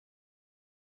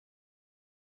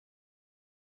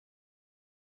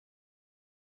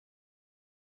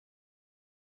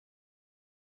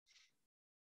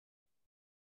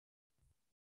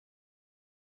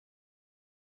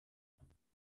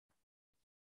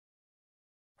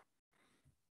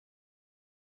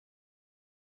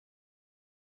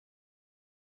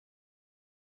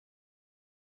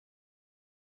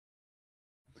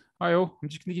Hi all, I'm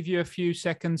just going to give you a few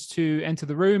seconds to enter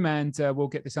the room and we'll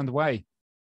get this underway.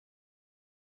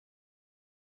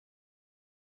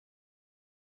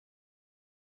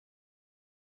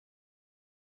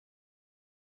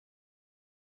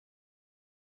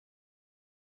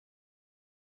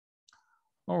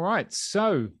 All right,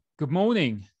 so good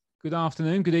morning, good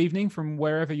afternoon, good evening from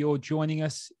wherever you're joining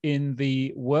us in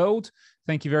the world.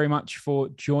 Thank you very much for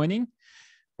joining.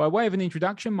 By way of an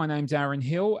introduction, my name's Aaron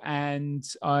Hill, and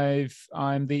I'm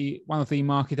one of the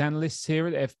market analysts here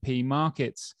at FP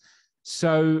Markets.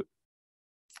 So,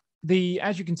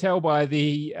 as you can tell by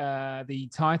the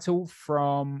title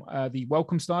from the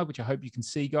welcome slide, which I hope you can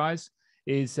see, guys,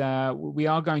 is we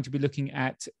are going to be looking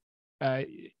at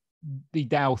the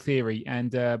Dow Theory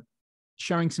and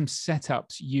showing some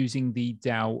setups using the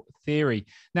Dow Theory.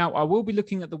 Now, I will be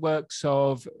looking at the works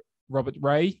of Robert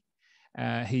Ray.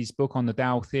 His book on the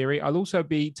Dow Theory. I'll also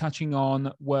be touching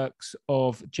on works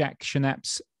of Jack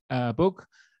Schnapp's book,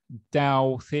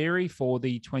 Dow Theory for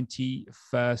the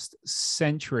 21st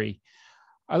Century.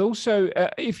 I'll also,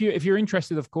 if you're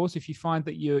interested, of course, if you find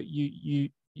that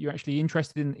you're actually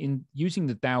interested in using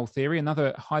the Dow Theory,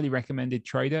 another highly recommended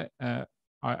trader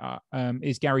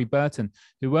is Gary Burton,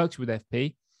 who works with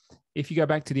FP. If you go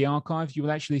back to the archives, you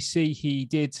will actually see he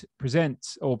did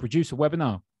present or produce a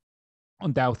webinar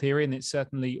on Dow Theory, and it's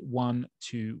certainly one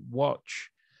to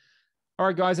watch. All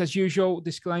right, guys, as usual,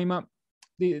 disclaimer,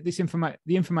 the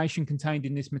information contained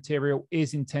in this material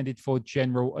is intended for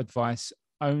general advice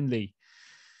only.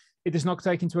 It does not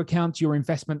take into account your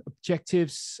investment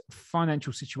objectives,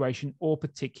 financial situation, or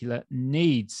particular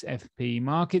needs. FP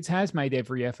Markets has made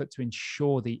every effort to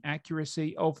ensure the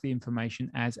accuracy of the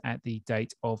information as at the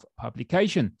date of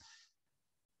publication.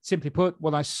 Simply put,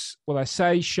 what I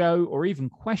say, show, or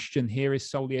even question here is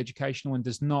solely educational and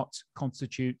does not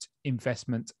constitute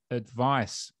investment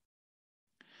advice.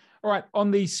 All right, on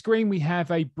the screen, we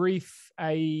have an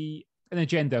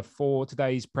agenda for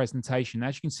today's presentation.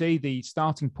 As you can see, the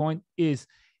starting point is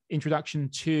introduction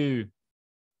to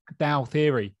Dow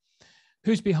Theory.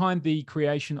 Who's behind the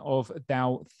creation of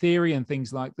Dow Theory and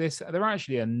things like this? There are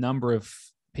actually a number of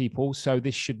people, so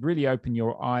this should really open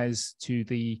your eyes to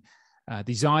the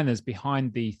designers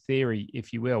behind the theory,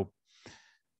 if you will.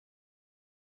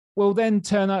 We'll then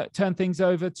turn things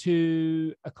over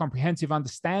to a comprehensive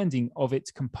understanding of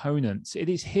its components. It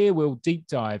is here we'll deep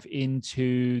dive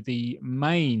into the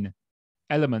main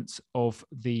elements of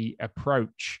the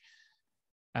approach,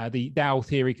 the Dow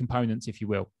Theory components, if you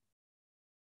will.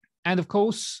 And of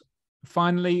course,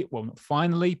 finally, well, not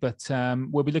finally, but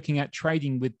we'll be looking at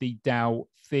trading with the Dow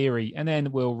Theory, and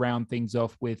then we'll round things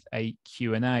off with a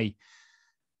Q&A.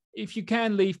 If you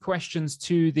can leave questions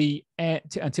until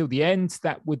the end,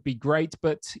 that would be great.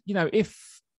 But, you know,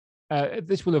 if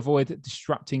this will avoid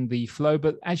disrupting the flow.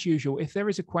 But as usual, if there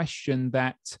is a question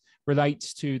that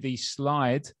relates to the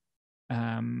slide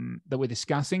that we're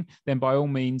discussing, then by all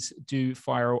means do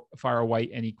fire away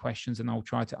any questions and I'll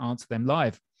try to answer them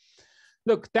live.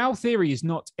 Look, Dow Theory is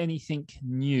not anything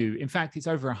new. In fact, it's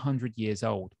over 100 years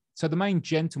old. So the main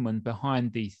gentleman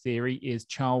behind the theory is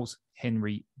Charles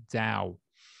Henry Dow,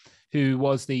 who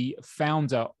was the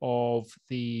founder of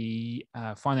the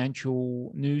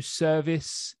financial news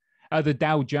service, the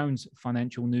Dow Jones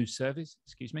Financial News Service,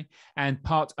 excuse me, and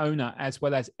part owner as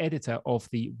well as editor of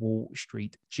the Wall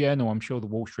Street Journal. I'm sure the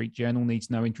Wall Street Journal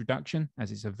needs no introduction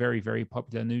as it's a very, very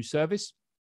popular news service.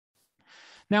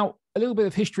 Now, a little bit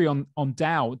of history on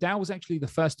Dow. Dow was actually the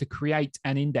first to create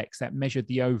an index that measured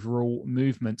the overall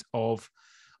movement of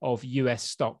US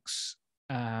stocks.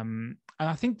 And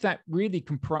I think that really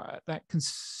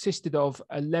consisted of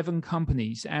 11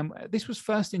 companies. And this was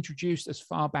first introduced as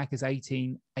far back as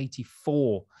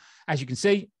 1884. As you can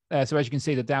see,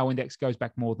 the Dow Index goes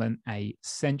back more than a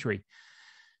century.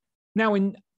 Now,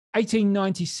 in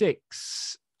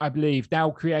 1896, I believe, Dow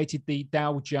created the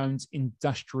Dow Jones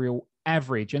Industrial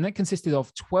Average, and that consisted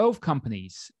of 12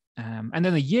 companies. And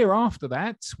then a year after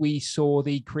that, we saw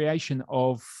the creation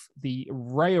of the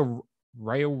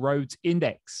Railroads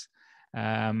Index,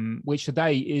 which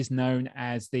today is known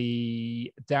as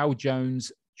the Dow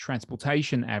Jones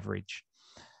Transportation Average.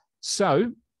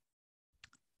 So,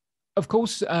 of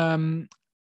course,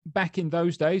 back in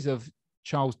those days of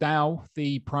Charles Dow,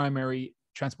 the primary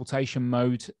transportation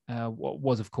mode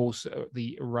was, of course,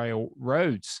 the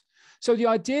railroads. So the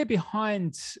idea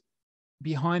behind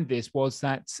this was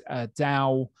that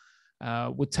Dow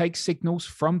would take signals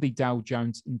from the Dow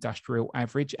Jones Industrial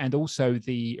Average and also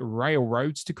the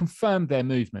railroads to confirm their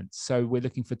movements. So we're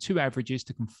looking for two averages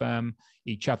to confirm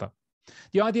each other.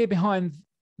 The idea behind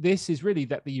this is really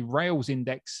that the rails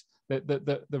index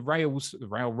the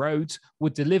railroads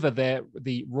would deliver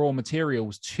the raw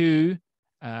materials to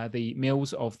the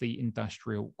mills of the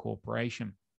industrial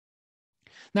corporation.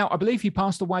 Now, I believe he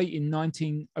passed away in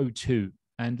 1902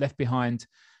 and left behind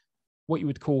what you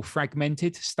would call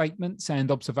fragmented statements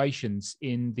and observations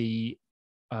in the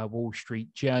Wall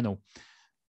Street Journal.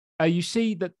 You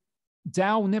see that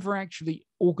Dow never actually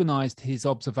organized his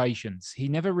observations. He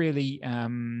never really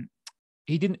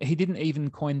he didn't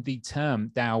even coin the term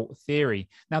Dow Theory.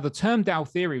 Now, the term Dow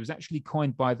Theory was actually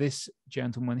coined by this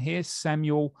gentleman here,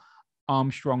 Samuel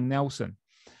Armstrong Nelson.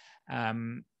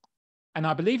 And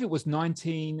I believe it was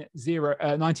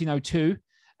 1902,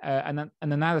 an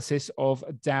analysis of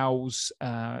Dow's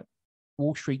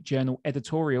Wall Street Journal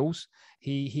editorials.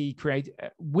 He created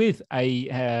with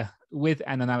an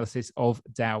analysis of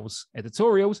Dow's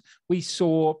editorials. We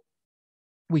saw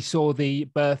the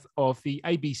birth of the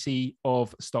ABC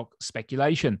of stock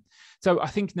speculation. So I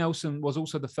think Nelson was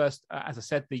also the first, as I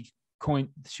said, to coin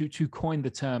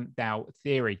the term Dow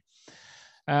Theory.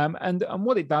 And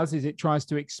what it does is it tries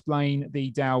to explain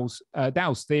the Dow's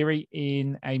theory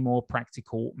in a more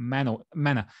practical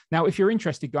manner. Now, if you're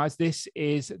interested, guys, this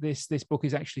book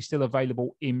is actually still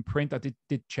available in print. I did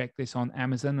check this on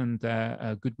Amazon and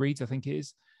Goodreads, I think it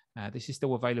is. This is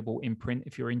still available in print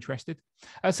if you're interested.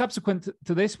 Subsequent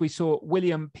to this, we saw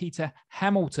William Peter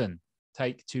Hamilton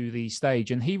take to the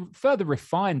stage, and he further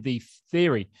refined the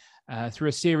theory through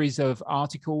a series of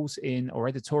articles or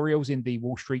editorials in the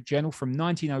Wall Street Journal from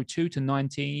 1902 to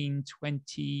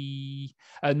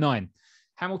 1929.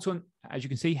 Hamilton, as you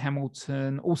can see,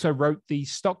 Hamilton also wrote the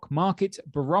Stock Market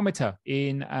Barometer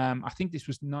in, I think this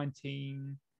was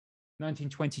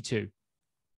 1922,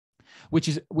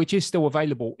 which is still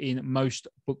available in most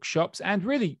bookshops, and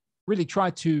really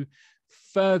tried to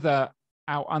further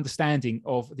our understanding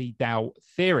of the Dow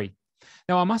theory.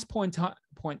 Now, I must point out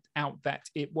that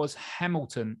it was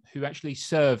Hamilton who actually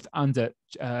served under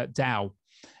Dow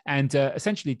and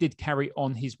essentially did carry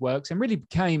on his works and really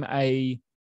became a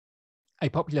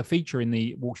popular feature in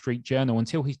the Wall Street Journal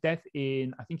until his death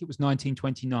in, I think it was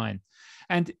 1929.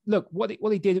 And look, what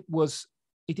he did was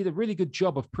he did a really good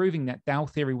job of proving that Dow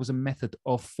theory was a method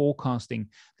of forecasting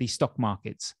the stock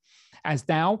markets. As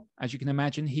Dow, as you can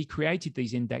imagine, he created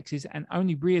these indexes and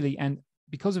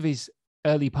because of his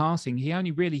early passing, he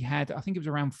only really had, I think it was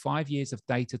around 5 years of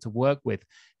data to work with.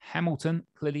 Hamilton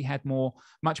clearly had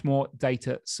much more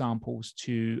data samples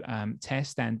to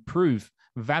test and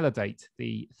validate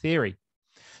the theory.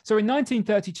 So in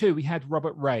 1932, we had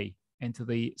Robert Ray enter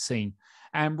the scene.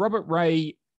 And Robert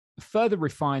Ray further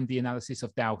refined the analysis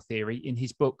of Dow theory in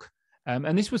his book.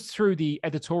 And this was through the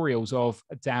editorials of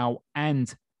Dow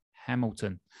and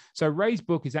Hamilton. So Ray's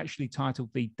book is actually titled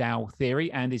The Dow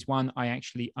Theory and is one I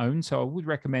actually own. So I would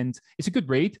recommend, it's a good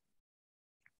read.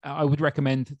 I would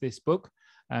recommend this book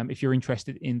if you're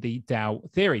interested in the Dow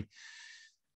theory.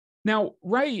 Now,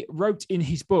 Ray wrote in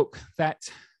his book that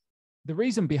the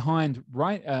reason behind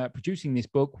producing this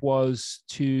book was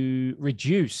to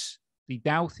reduce the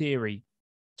Dow theory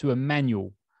to a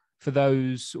manual for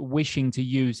those wishing to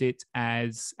use it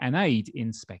as an aid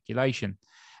in speculation.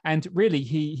 And really,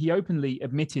 he openly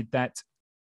admitted that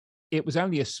it was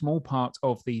only a small part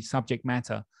of the subject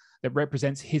matter that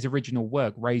represents his original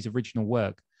work, Ray's original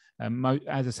work.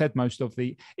 As I said, most of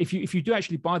the, if you do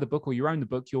actually buy the book or you own the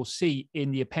book, you'll see in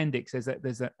the appendix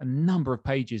there's a number of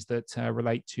pages that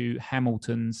relate to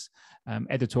Hamilton's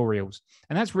editorials,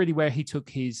 and that's really where he took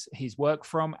his work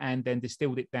from and then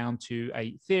distilled it down to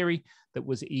a theory that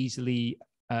was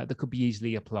that could be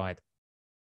easily applied.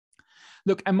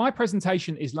 Look, and my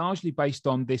presentation is largely based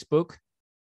on this book,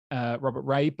 Robert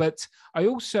Ray, but I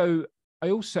also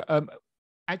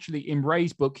actually, in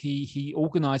Ray's book, he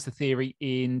organized the theory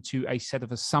into a set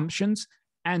of assumptions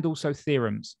and also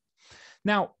theorems.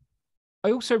 Now,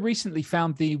 I also recently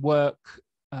found the work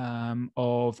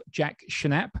of Jack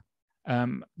Schnapp.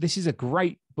 This is a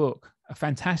great book, a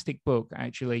fantastic book,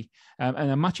 actually,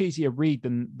 and a much easier read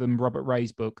than Robert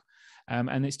Ray's book.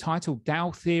 And it's titled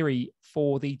Dow Theory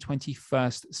for the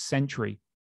 21st Century.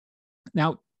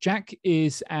 Now, Jack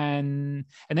is an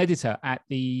editor at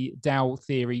the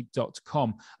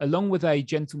dowtheory.com, along with a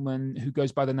gentleman who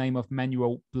goes by the name of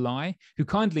Manuel Bly, who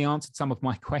kindly answered some of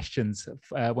my questions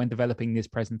when developing this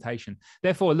presentation.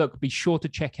 Therefore, look, be sure to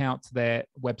check out their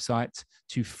website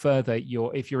to further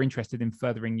if you're interested in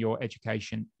furthering your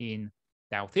education in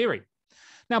Dow theory.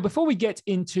 Now, before we get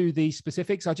into the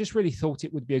specifics, I just really thought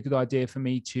it would be a good idea for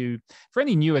me for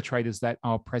any newer traders that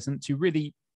are present, to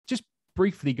really just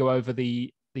briefly go over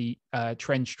the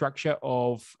trend structure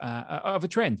of a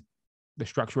trend, the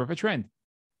structure of a trend.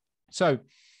 So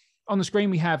on the screen,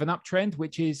 we have an uptrend,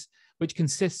 which is which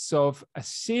consists of a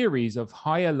series of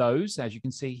higher lows, as you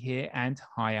can see here, and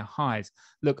higher highs.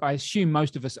 Look, I assume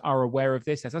most of us are aware of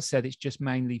this. As I said, it's just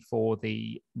mainly for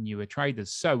the newer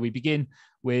traders. So we begin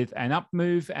with an up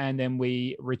move, and then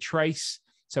we retrace.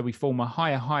 So we form a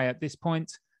higher high at this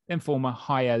point, then form a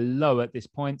higher low at this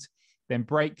point, then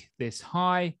break this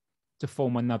high to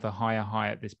form another higher high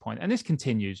at this point. And this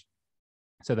continues.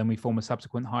 So then we form a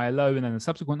subsequent higher low and then a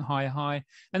subsequent higher high.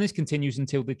 And this continues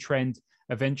until the trend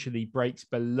eventually breaks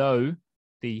below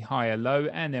the higher low.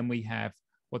 And then we have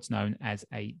what's known as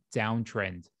a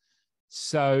downtrend.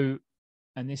 So,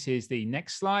 and this is the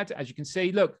next slide. As you can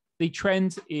see, look, the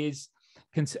trend is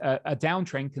a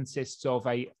downtrend consists of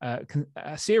a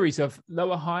series of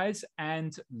lower highs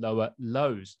and lower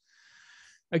lows.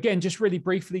 Again, just really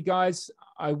briefly, guys,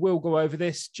 I will go over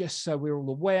this just so we're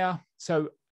all aware. So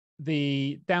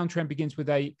the downtrend begins with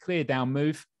a clear down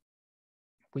move,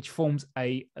 which forms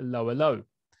a lower low.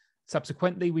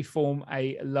 Subsequently, we form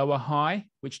a lower high,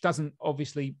 which doesn't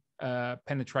obviously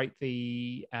penetrate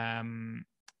the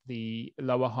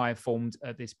lower high formed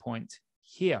at this point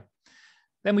here.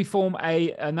 Then we form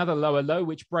another lower low,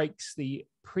 which breaks the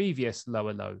previous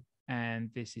lower low. And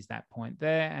this is that point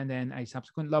there. And then a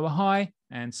subsequent lower high,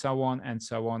 and so on and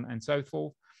so on and so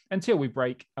forth, until we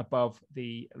break above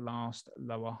the last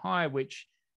lower high, which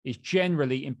is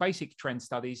generally, in basic trend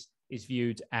studies, is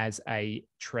viewed as a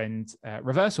trend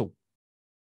reversal.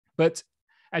 But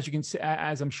as you can see,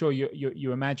 as I'm sure you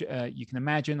can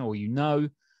imagine, or you know,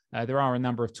 there are a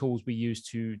number of tools we use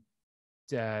to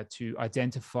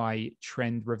identify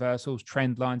trend reversals,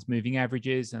 trend lines, moving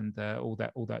averages, and all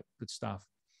that good stuff.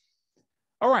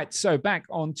 All right, so back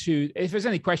on to, if there's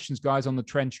any questions, guys, on the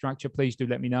trend structure, please do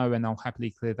let me know, and I'll happily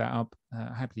clear that up,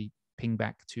 happily ping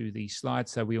back to the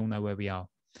slides so we all know where we are.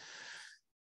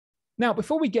 Now,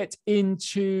 before we get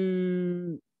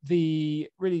into the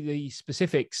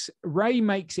specifics, Ray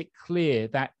makes it clear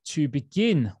that to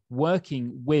begin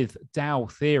working with Dow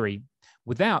theory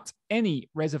without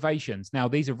any reservations, now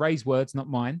these are Ray's words, not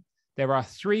mine, there are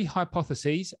 3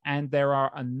 hypotheses and there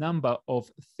are a number of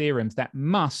theorems that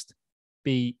must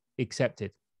be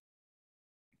accepted.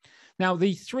 Now,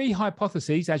 the 3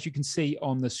 hypotheses, as you can see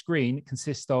on the screen,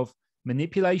 consist of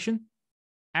manipulation,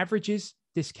 averages,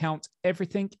 discount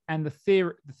everything, and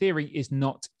the theory is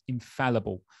not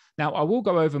infallible. Now, I will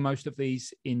go over most of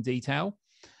these in detail.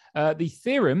 The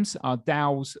theorems are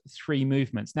Dow's 3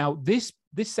 movements. Now, this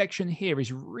section here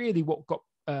is really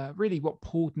what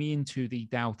pulled me into the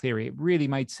Dow theory. It really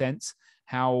made sense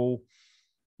how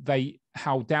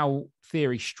Dow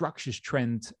theory structures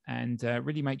trend and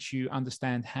really makes you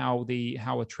understand how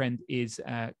a trend is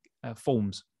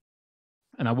forms.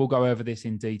 And I will go over this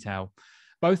in detail.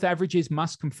 Both averages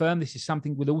must confirm. This is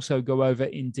something we'll also go over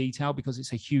in detail because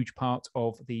it's a huge part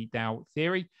of the Dow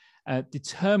theory.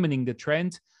 Determining the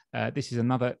trend, this is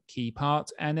another key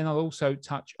part. And then I'll also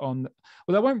touch on,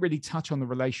 well, I won't really touch on the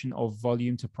relation of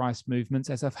volume to price movements,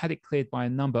 as I've had it cleared by a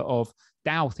number of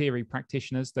Dow theory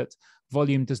practitioners that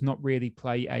volume does not really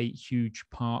play a huge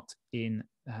part in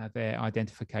their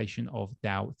identification of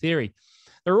Dow theory.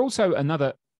 There are also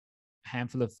another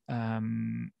handful of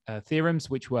theorems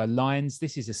which were lines.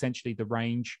 This is essentially the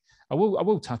range. I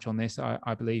will touch on this,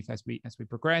 I believe, as we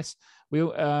progress.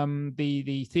 We'll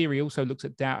the theory also looks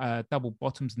at double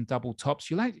bottoms and double tops.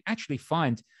 You'll actually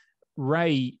find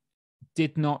Ray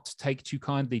did not take too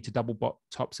kindly to double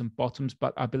tops and bottoms,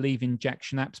 but I believe in Jack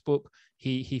Schnapp's book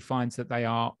he finds that they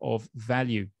are of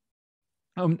value.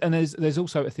 And there's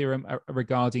also a theorem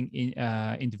regarding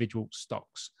individual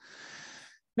stocks.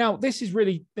 Now, this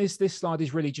slide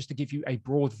is really just to give you a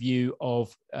broad view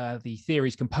of the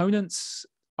theory's components.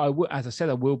 As I said,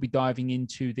 I will be diving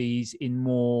into these in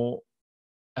more,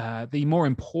 the more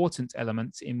important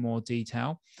elements in more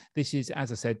detail. This is,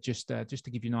 as I said, just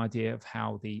to give you an idea of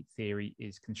how the theory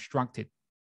is constructed.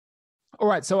 All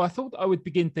right, so I thought I would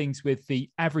begin things with the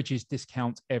averages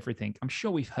discount everything. I'm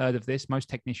sure we've heard of this. Most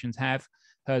technicians have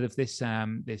heard of this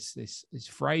this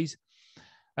phrase.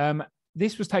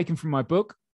 This was taken from my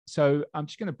book. So I'm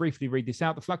just going to briefly read this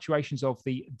out. The fluctuations of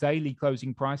the daily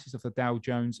closing prices of the Dow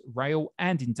Jones rail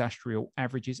and industrial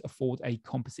averages afford a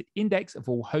composite index of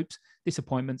all hopes,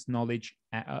 disappointments, knowledge,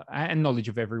 and knowledge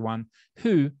of everyone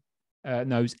who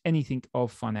knows anything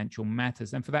of financial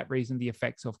matters. And for that reason, the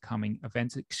effects of coming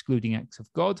events, excluding acts of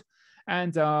God,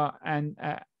 and are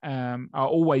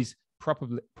always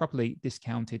properly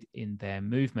discounted in their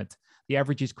movement. The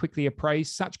averages quickly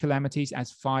appraise such calamities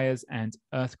as fires and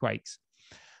earthquakes.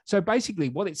 So basically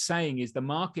what it's saying is the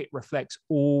market reflects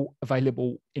all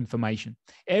available information.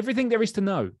 Everything there is to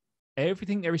know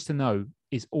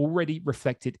is already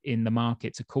reflected in the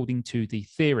markets according to the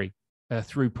theory.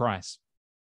 through price.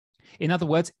 In other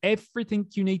words, everything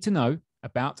you need to know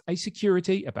about a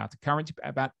security, about a currency,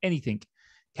 about anything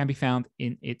can be found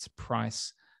in its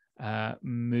price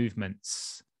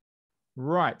movements.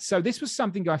 Right. So this was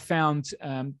something I found.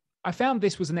 I found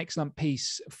this was an excellent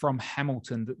piece from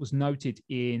Hamilton that was noted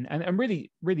in, and really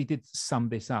did sum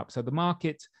this up. So the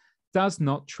market does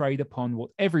not trade upon what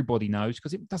everybody knows,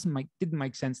 because it didn't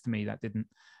make sense to me. That didn't.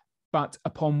 But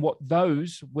upon what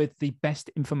those with the best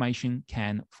information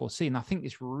can foresee. And I think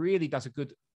this really does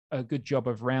a good job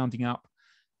of rounding up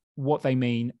what they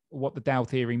mean, what the Dow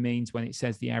theory means when it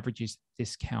says the averages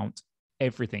discount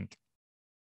everything.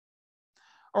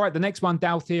 All right, the next one,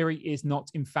 Dow theory is not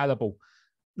infallible.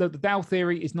 The Dow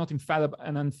theory is not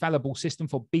an infallible system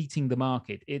for beating the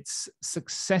market. Its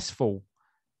successful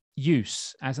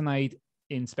use as an aid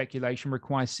in speculation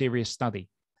requires serious study,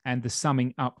 and the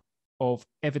summing up of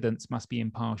evidence must be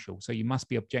impartial. So you must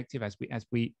be objective, as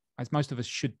most of us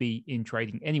should be in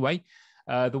trading anyway.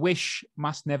 The wish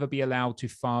must never be allowed to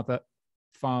father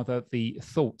the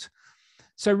thought.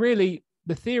 So really,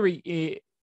 the theory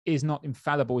is not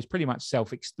infallible. It's pretty much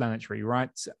self-explanatory,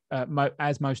 right?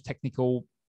 As most technical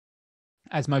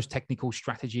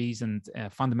strategies and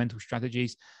fundamental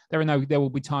strategies, there will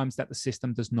be times that the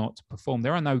system does not perform.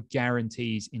 There are no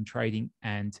guarantees in trading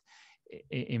and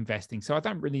investing. So I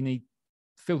don't really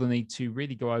feel the need to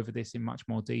really go over this in much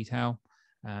more detail,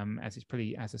 as I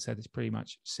said, it's pretty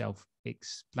much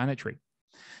self-explanatory.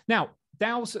 Now,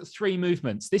 Dow's three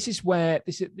movements. This is where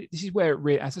as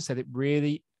I said, it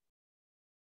really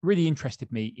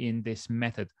interested me in this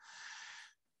method.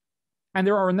 And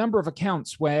there are a number of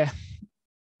accounts where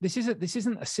this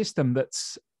isn't a system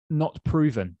that's not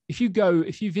proven. If you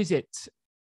visit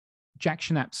Jack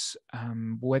Schnapp's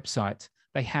website,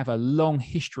 they have a long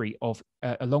history of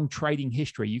a long trading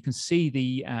history. You can see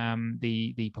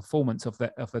the performance of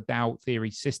the Dow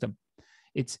theory system.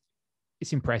 It's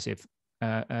impressive.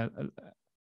 That's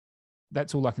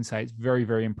all I can say. It's very,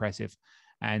 very impressive.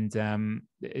 And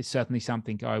it's certainly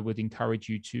something I would encourage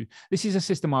you to. This is a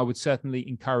system I would certainly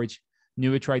encourage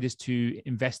newer traders to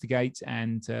investigate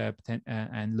and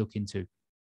look into.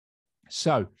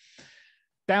 So,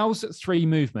 Dow's three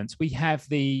movements. We have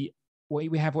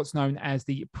what's known as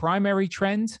the primary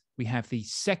trend. We have the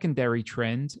secondary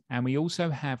trend, and we also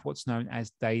have what's known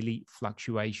as daily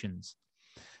fluctuations.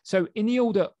 So, in the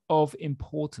order of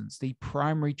importance, the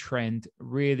primary trend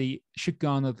really should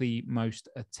garner the most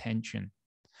attention.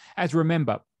 As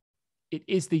remember, it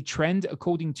is the trend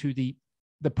according to the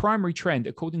primary trend,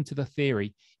 according to the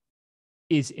theory,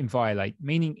 is inviolate,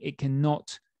 meaning it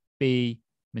cannot be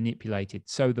manipulated.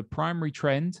 So the primary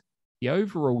trend, the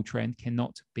overall trend,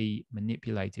 cannot be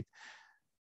manipulated.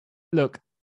 Look,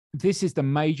 this is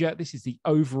the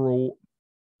overall,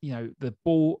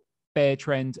 the bear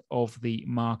trend of the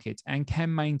market, and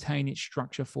can maintain its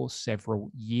structure for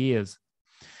several years.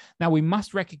 Now, we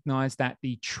must recognize that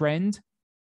the trend,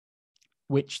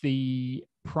 which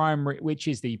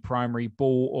is the primary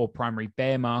bull or primary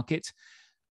bear market,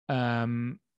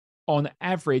 on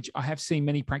average, I have seen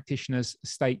many practitioners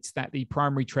state that the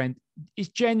primary trend is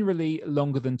generally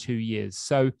longer than 2 years.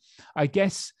 So I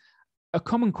guess a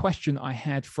common question I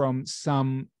had from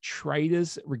some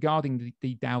traders regarding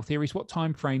the Dow theory is, what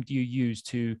time frame do you use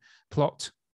to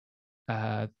plot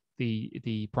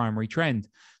the primary trend?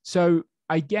 So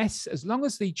I guess as long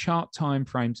as the chart time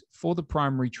frames for the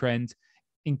primary trend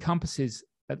encompasses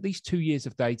at least 2 years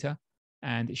of data,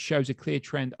 and it shows a clear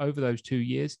trend over those 2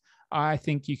 years, I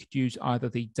think you could use either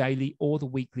the daily or the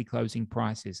weekly closing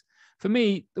prices. For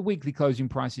me, the weekly closing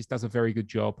prices does a very good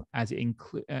job, as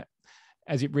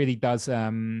it really does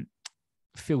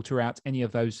filter out any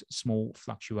of those small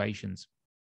fluctuations.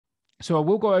 So I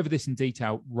will go over this in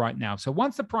detail right now. So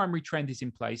once the primary trend is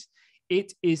in place,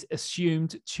 it is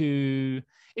assumed to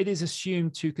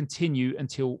continue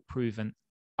until proven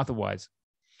otherwise.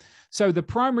 So the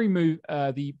primary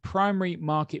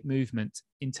market movement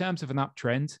in terms of an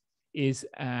uptrend is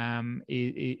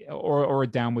or a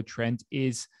downward trend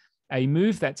is a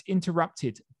move that's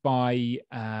interrupted by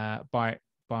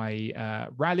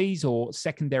rallies or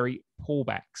secondary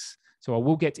pullbacks. So I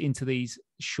will get into these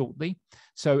shortly.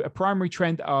 So a primary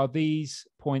trend are these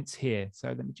points here. So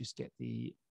let me just get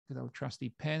the good old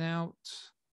trusty pen out.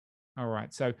 All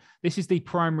right. So this is the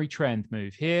primary trend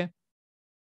move here,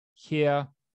 here,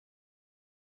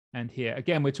 and here.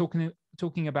 Again, we're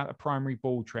talking about a primary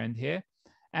bull trend here.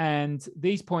 And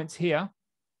these points here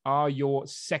are your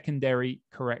secondary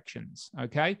corrections,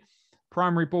 okay?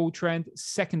 Primary bull trend,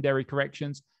 secondary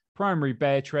corrections, primary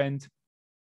bear trend.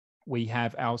 We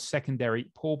have our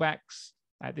secondary pullbacks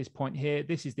at this point here.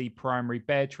 This is the primary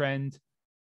bear trend.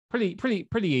 Pretty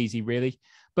easy, really.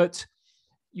 But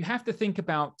you have to think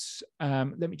about,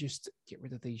 let me just get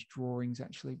rid of these drawings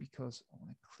actually, because I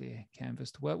want a clear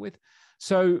canvas to work with.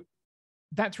 So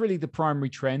that's really the primary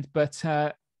trend, but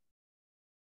there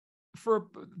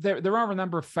are a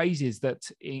number of phases that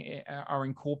are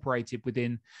incorporated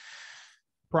within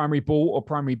primary bull or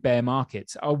primary bear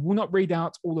markets. I will not read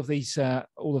out all of this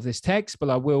text, but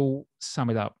I will sum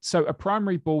it up. So a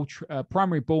primary bull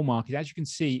market, as you can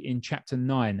see in chapter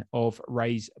 9 of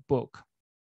Ray's book,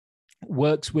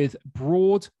 works with a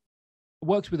broad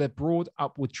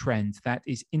upward trend that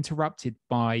is interrupted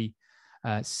by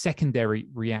secondary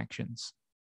reactions.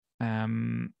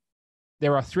 There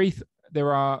are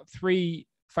three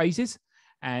phases,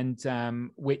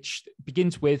 and which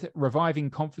begins with reviving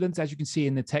confidence. As you can see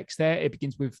in the text there, it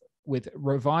begins with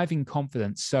reviving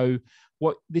confidence. So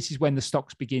this is when the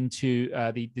stocks begin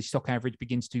to the stock average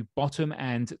begins to bottom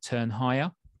and turn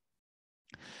higher.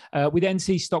 We then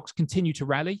see stocks continue to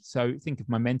rally. So think of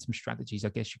momentum strategies, I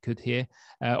guess you could here,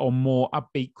 or more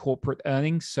upbeat corporate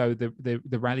earnings. So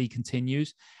the rally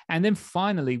continues. And then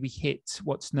finally, we hit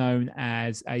what's known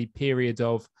as a period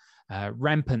of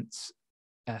rampant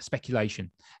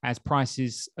speculation as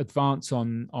prices advance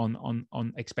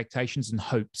on expectations and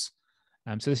hopes.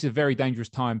 So this is a very dangerous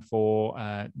time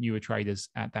for newer traders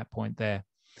at that point there.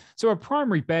 So a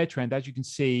primary bear trend, as you can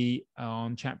see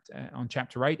on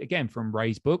chapter 8, again from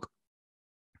Ray's book,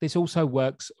 this also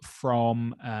works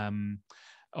from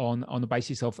on the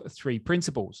basis of 3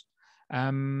 principles.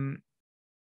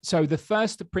 So the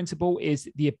first principle is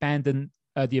the abandonment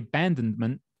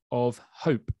of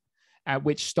hope, at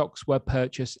which stocks were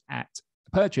purchased at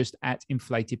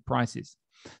inflated prices.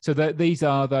 So these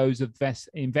are those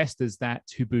investors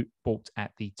who bought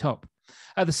at the top.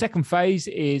 The second phase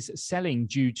is selling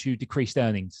due to decreased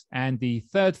earnings, and the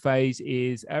third phase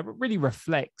is really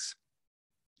reflects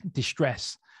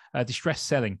distress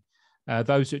selling.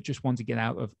 Those that just want to get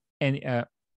out of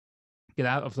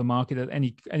the market at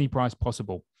any price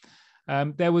possible.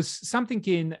 There was something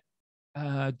in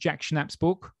Jack Schnapp's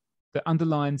book that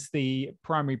underlines the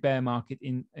primary bear market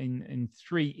in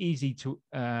 3 easy to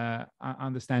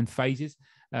understand phases,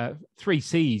 3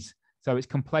 C's. So it's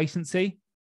complacency,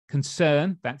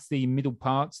 concern, that's the middle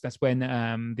parts. That's when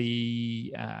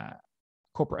the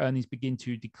corporate earnings begin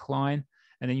to decline.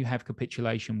 And then you have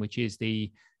capitulation, which is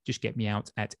the just get me out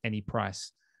at any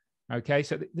price. Okay,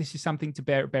 so this is something to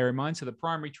bear in mind. So the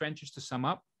primary trend, just to sum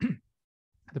up,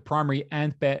 the primary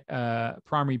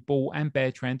bull and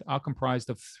bear trend are comprised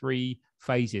of 3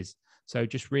 phases. So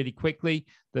just really quickly,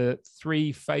 the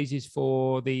 3 phases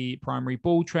for the primary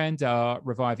bull trend are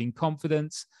reviving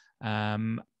confidence,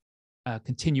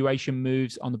 continuation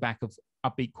moves on the back of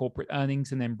upbeat corporate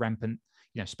earnings, and then rampant,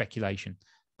 speculation.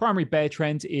 Primary bear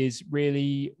trend is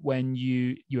really when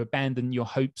you abandon your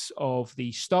hopes of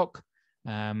the stock,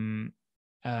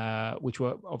 which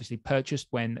were obviously purchased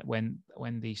when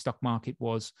the stock market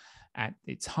was at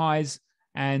its highs,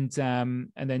 and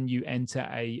then you enter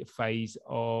a phase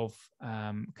of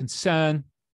concern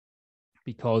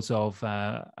because of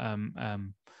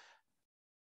the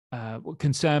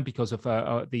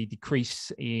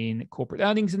decrease in corporate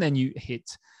earnings, and then you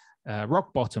hit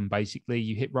rock bottom. Basically,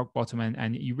 you hit rock bottom,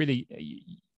 and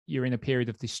you're in a period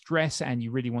of distress, and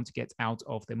you really want to get out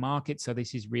of the market. So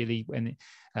this is really when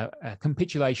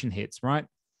capitulation hits, right?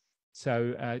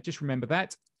 So just remember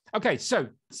that. Okay, so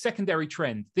secondary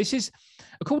trend. This is,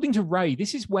 according to Ray,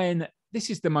 this is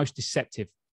the most deceptive.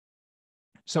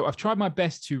 So I've tried my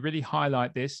best to really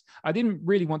highlight this. I didn't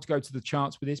really want to go to the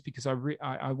charts with this because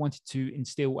I wanted to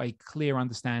instill a clear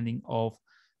understanding of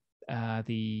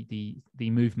the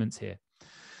movements here.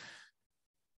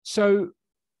 So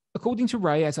according to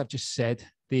Ray, as I've just said,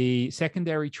 the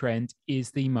secondary trend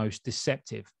is the most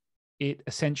deceptive. It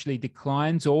essentially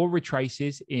declines or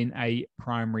retraces in a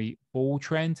primary bull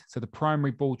trend. So the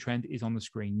primary bull trend is on the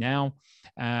screen now,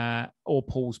 or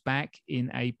pulls back in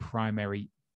a primary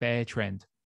bear trend.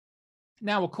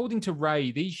 Now, according to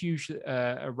Ray,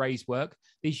 Ray's work,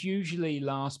 these usually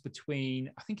last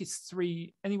between, I think it's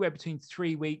anywhere between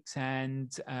 3 weeks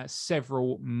and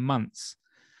several months.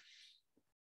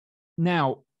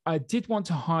 Now, I did want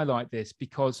to highlight this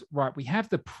because, right, we have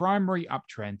the primary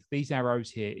uptrend. These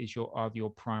arrows here are your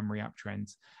primary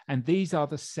uptrends, and these are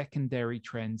the secondary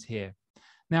trends here.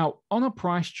 Now, on a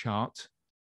price chart,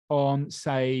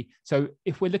 so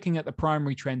if we're looking at the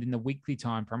primary trend in the weekly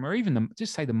time frame, or even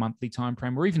just say the monthly time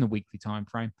frame, or even the weekly time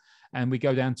frame, and we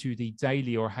go down to the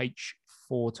daily or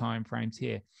H4 time frames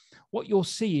here, what you'll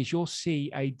see is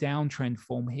a downtrend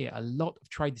form here. A lot of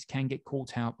traders can get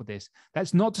caught out with this.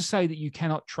 That's not to say that you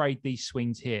cannot trade these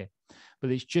swings here,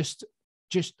 but it's just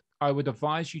I would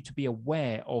advise you to be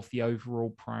aware of the overall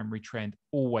primary trend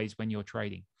always when you're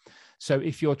trading. So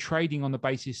if you're trading on the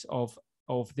basis of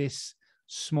this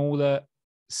smaller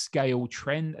scale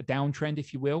trend, a downtrend,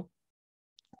 if you will,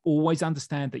 always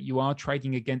understand that you are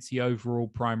trading against the overall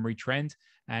primary trend,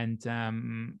 and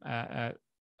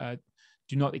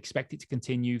do not expect it to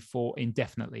continue for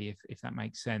indefinitely, if that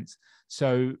makes sense.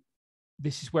 So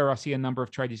this is where I see a number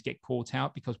of traders get caught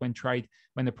out, because when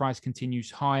the price continues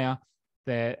higher,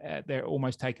 they're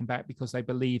almost taken back because they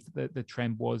believe that the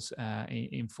trend was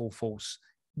in full force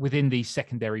within the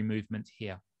secondary movement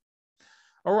here.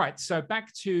 All right, so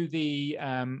back to the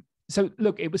so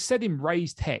look, it was said in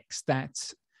Ray's text that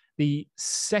the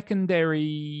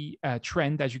secondary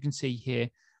trend, as you can see here,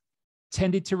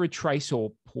 tended to retrace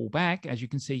or pull back, as you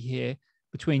can see here,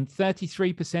 between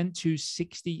 33% to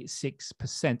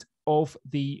 66% of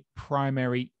the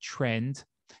primary trend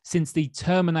since the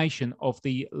termination of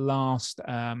the last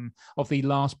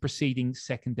preceding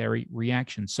secondary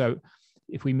reaction. So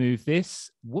if we move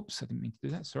this, whoops, I didn't mean to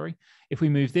do that, sorry. If we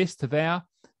move this to there,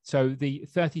 so the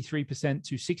 33%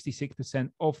 to 66%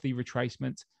 of the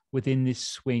retracement within this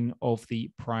swing of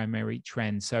the primary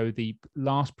trend. So the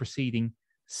last preceding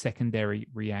secondary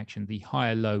reaction, the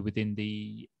higher low within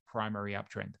the primary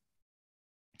uptrend.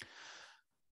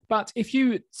 But if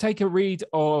you take a read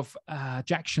of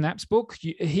Jack Schnapp's book,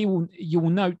 you will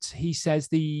note he says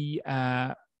the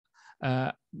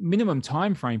minimum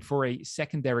time frame for a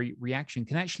secondary reaction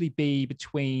can actually be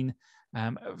between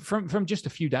from just a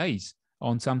few days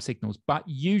on some signals, but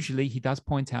usually he does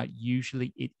point out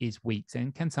usually it is weeks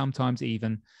and can sometimes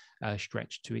even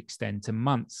stretch to extend to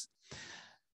months.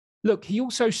 Look, he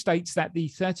also states that the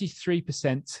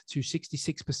 33% to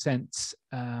 66%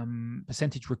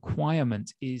 percentage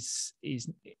requirement is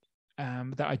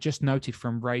that I just noted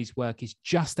from Ray's work is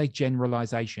just a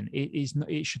generalization.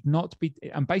 It should not be,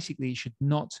 and basically it should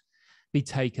not be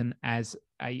taken as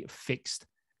a fixed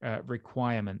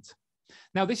requirement.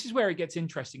 Now, this is where it gets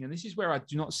interesting, and this is where I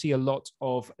do not see a lot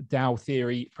of Dow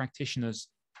theory practitioners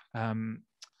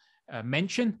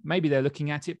mention. Maybe they're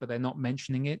looking at it, but they're not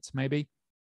mentioning it, maybe.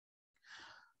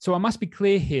 So I must be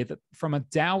clear here that from a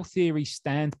Dow theory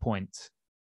standpoint,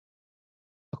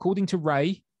 according to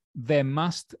Ray, there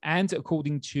must, and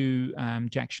according to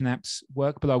Jack Schnapp's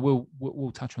work, but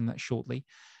we'll touch on that shortly,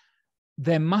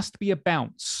 there must be a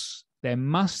bounce. There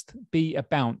must be a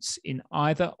bounce in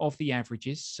either of the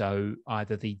averages, so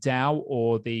either the Dow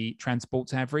or the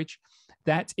transports average,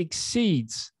 that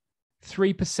exceeds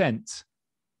 3%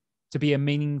 to be a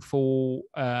meaningful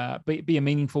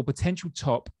potential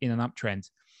top in an uptrend,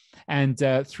 and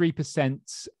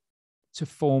 3% to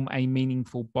form a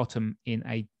meaningful bottom in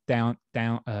a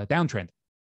downtrend.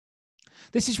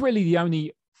 This is really the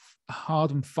only hard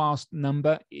and fast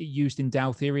number used in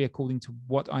Dow theory, according to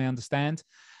what I understand.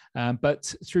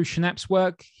 But through Schnapp's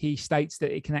work, he states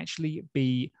that it can actually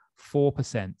be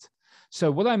 4%.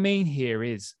 So what I mean here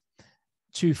is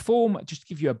to form, just to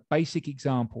give you a basic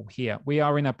example here, we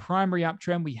are in a primary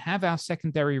uptrend, we have our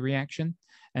secondary reaction,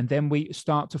 and then we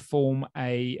start to form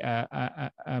a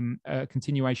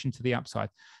continuation to the upside.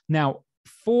 Now,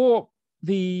 for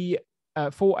a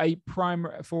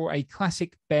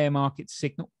classic bear market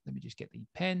signal, let me just get the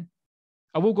pen.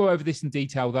 I will go over this in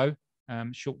detail though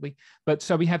shortly. But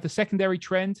so we have the secondary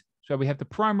trend. So we have the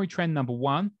primary trend number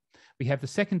one, we have the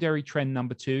secondary trend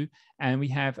number two, and we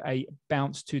have a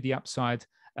bounce to the upside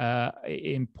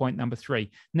in point number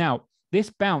three. Now, this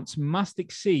bounce must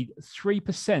exceed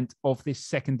 3% of this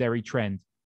secondary trend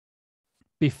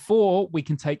before we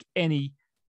can take any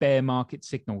bear market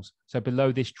signals. So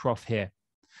below this trough here.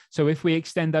 So if we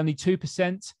extend only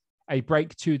 2%, a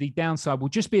break to the downside will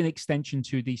just be an extension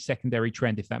to the secondary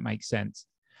trend, if that makes sense.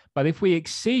 But if we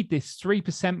exceed this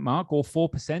 3% mark, or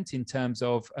 4% in terms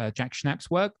of Jack Schnapp's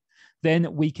work,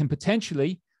 then we can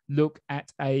potentially look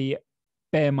at a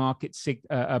bear market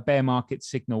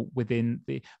signal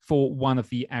for one of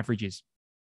the averages.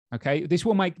 Okay, this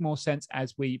will make more sense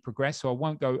as we progress, so I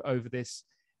won't go over this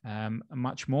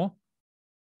much more.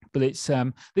 But it's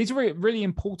these are really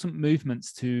important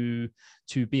movements to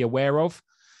be aware of,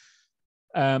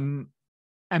 and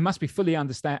must be fully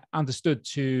understood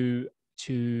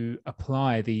to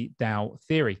apply the Dow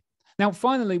theory. Now,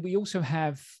 finally, we also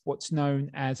have what's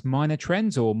known as minor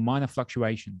trends or minor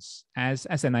fluctuations. As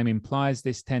their name implies,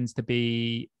 this tends to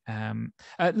be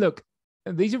look,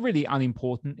 these are really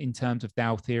unimportant in terms of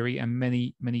Dow theory, and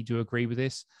many do agree with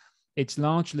this. It's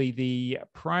largely the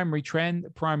primary trend,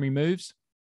 primary moves,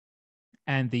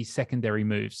 and the secondary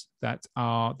moves that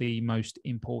are the most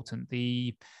important.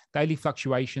 The daily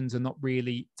fluctuations are not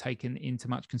really taken into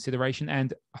much consideration.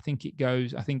 And I think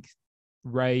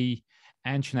Ray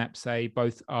and Schnapp say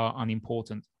both are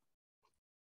unimportant.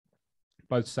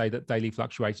 Both say that daily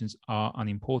fluctuations are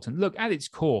unimportant. Look, at its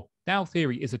core, Dow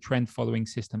theory is a trend-following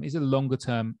system. It's a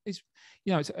longer-term, it's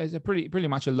a pretty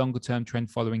much a longer-term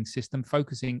trend-following system,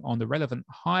 focusing on the relevant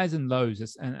highs and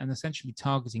lows and essentially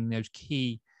targeting those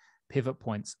key pivot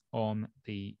points on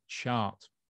the chart.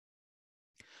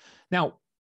 Now,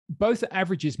 both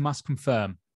averages must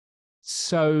confirm.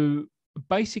 So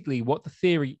basically, what the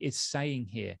theory is saying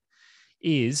here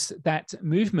is that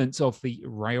movements of the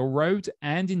railroad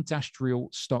and industrial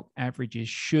stock averages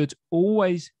should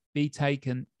always be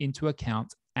taken into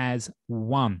account as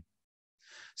one.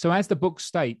 So as the book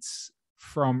states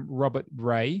from Robert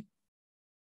Ray,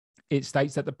 it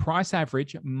states that the price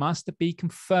average must be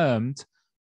confirmed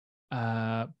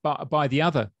by the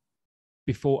other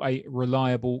before a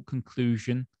reliable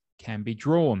conclusion can be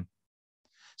drawn.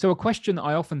 So a question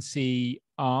I often see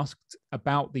asked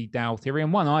about the Dow theory,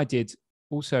 and one I did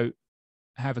also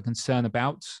have a concern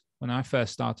about when I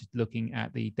first started looking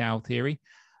at the Dow theory,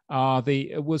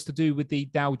 was to do with the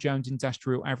Dow Jones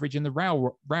Industrial Average and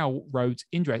the Railroads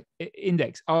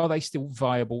Index. Are they still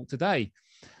viable today?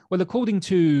 Well, according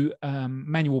to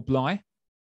Manuel Bly,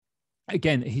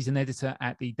 again, he's an editor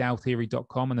at the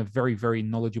dowtheory.com and a very, very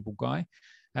knowledgeable guy.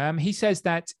 He says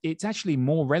that it's actually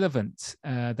more relevant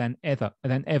than ever.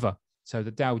 So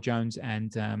the Dow Jones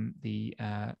and the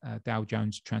Dow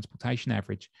Jones Transportation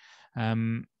Average.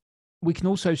 We can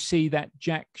also see that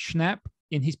Jack Schnapp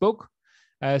in his book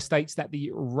states that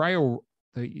the Railroads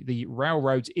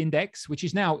Index, which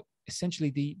is now essentially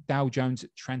the Dow Jones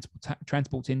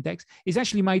Transport Index, is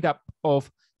actually made up of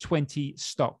 20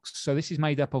 stocks. So this is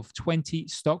made up of 20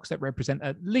 stocks that represent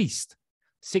at least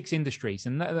 6 industries,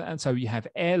 and so you have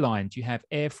airlines, you have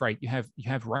air freight, you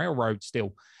have railroad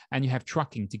still, and you have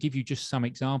trucking, to give you just some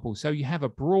examples. So you have a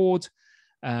broad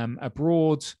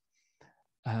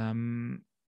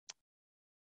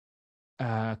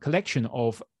collection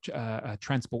of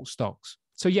transport stocks.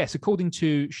 So yes, according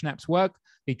to Schnapp's work,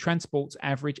 the transport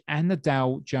average and the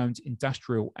Dow Jones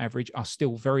Industrial Average are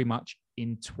still very much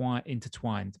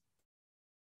intertwined.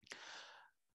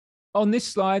 On this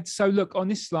slide, so look, on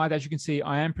this slide, as you can see,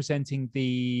 I am presenting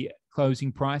the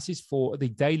closing prices for the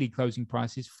daily closing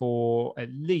prices for at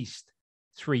least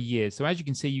 3 years. So as you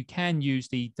can see, you can use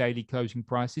the daily closing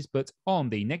prices, but on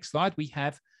the next slide, we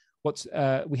have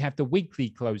the weekly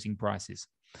closing prices.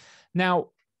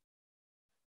 Now,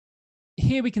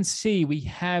 here we can see we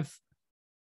have,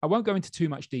 I won't go into too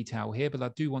much detail here, but I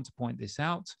do want to point this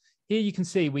out. Here you can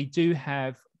see we do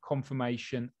have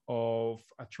confirmation of,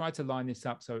 I tried to line this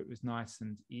up so it was nice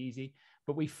and easy,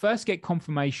 but we first get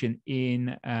confirmation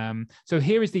in, so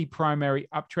here is the primary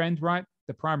uptrend, right?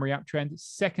 The primary uptrend,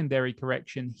 secondary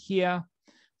correction here,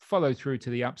 follow through to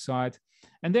the upside.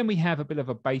 And then we have a bit of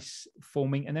a base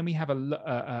forming, and then we have a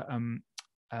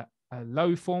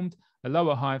low formed, a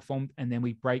lower high formed, and then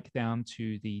we break down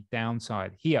to the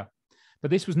downside here.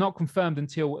 But this was not confirmed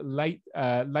until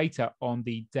later on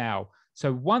the Dow.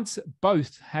 So once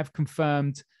both have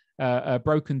confirmed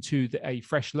broken to a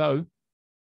fresh low,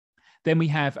 then we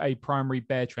have a primary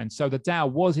bear trend. So the Dow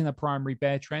was in a primary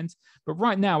bear trend, but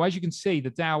right now, as you can see,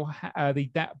 the Dow,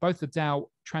 both the Dow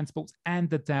Transports and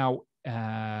the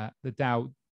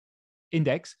Dow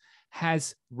Index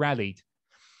has rallied.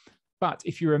 But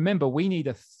if you remember, we need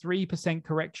a 3%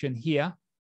 correction here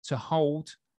to hold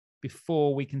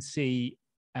before we can see,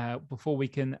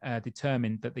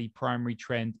 determine that the primary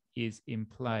trend is in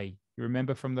play. You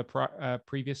remember from the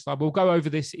previous slide? We'll go over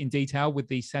this in detail with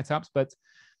the setups, but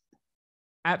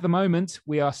at the moment,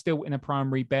 we are still in a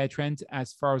primary bear trend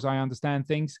as far as I understand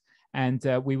things. And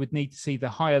we would need to see the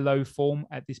higher low form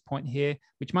at this point here,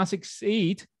 which must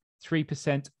exceed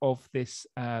 3% of this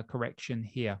correction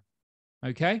here.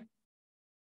 Okay.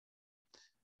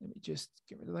 Let me just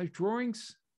get rid of those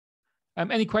drawings.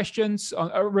 Any questions?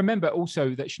 Remember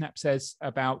also that Schnapp says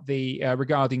about the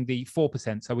regarding the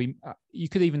 4%. So you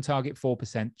could even target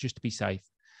 4% just to be safe.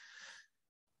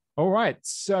 All right.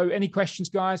 So any questions,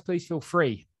 guys? Please feel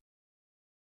free.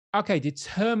 Okay,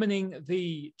 determining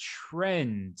the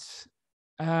trend.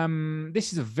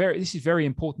 This is very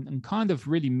important and kind of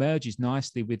really merges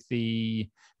nicely with the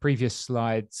previous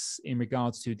slides in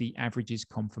regards to the averages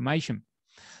confirmation.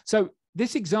 So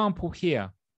this example here,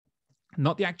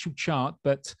 not the actual chart,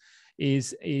 but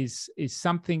is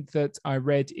something that I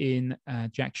read in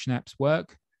Jack Schnapp's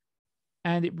work,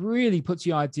 and it really puts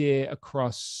the idea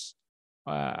across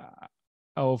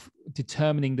of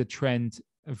determining the trend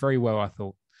very well, I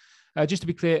thought. Just to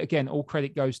be clear, again, all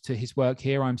credit goes to his work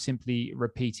here. I'm simply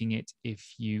repeating it,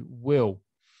 if you will.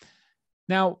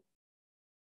 Now,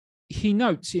 he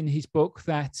notes in his book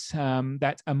that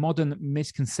that a modern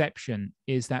misconception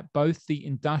is that both the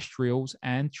industrials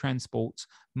and transports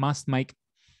must make,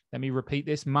 let me repeat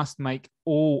this, must make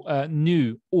all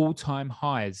new all-time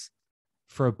highs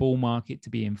for a bull market to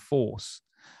be in force.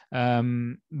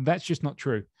 That's just not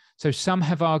true. So some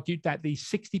have argued that the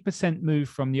 60% move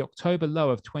from the October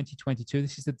low of 2022,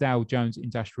 this is the Dow Jones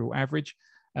Industrial Average,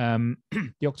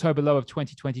 the October low of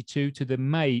 2022 to the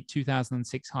May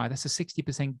 2006 high, that's a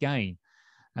 60% gain,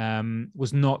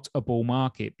 was not a bull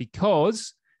market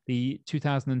because the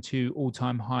 2002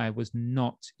 all-time high was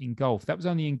not engulfed. That was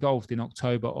only engulfed in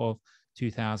October of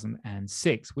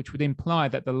 2006, which would imply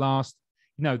that the last,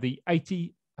 the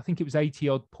 80, I think it was 80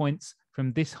 odd points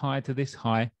from this high to this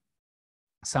high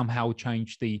somehow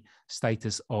changed the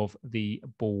status of the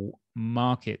bull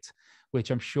market, which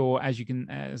I'm sure, as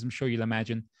I'm sure you'll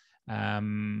imagine,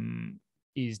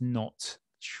 is not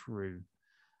true.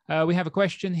 We have a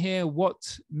question here.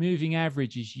 What moving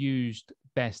average is used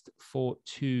best for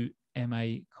 2 MA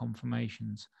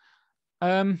confirmations?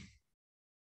 I'm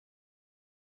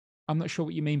not sure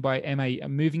what you mean by MA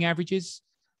moving averages.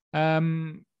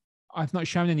 I've not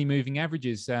shown any moving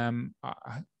averages.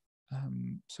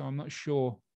 So I'm not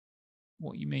sure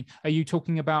what you mean. Are you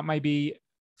talking about maybe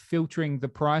filtering the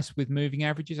price with moving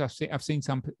averages? I've seen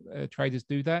some traders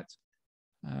do that.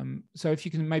 So if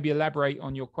you can maybe elaborate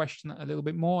on your question a little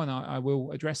bit more, and I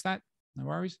will address that. No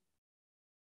worries.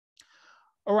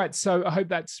 All right. So I hope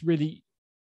that's really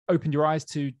opened your eyes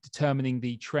to determining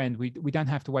the trend. We don't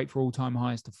have to wait for all-time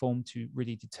highs to form to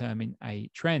really determine a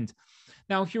trend.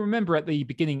 Now, if you remember at the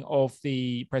beginning of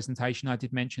the presentation, I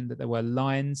did mention that there were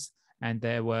lines and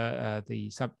there were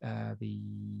the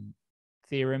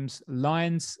theorems,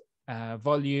 lines,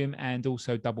 volume, and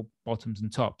also double bottoms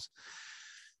and tops.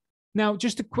 Now,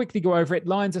 just to quickly go over it,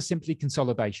 lines are simply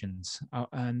consolidations.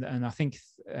 And I think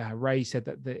Ray said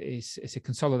that it's a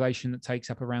consolidation that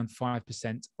takes up around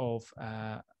 5% of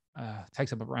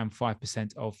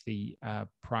the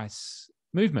price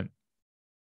movement.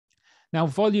 Now,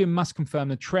 volume must confirm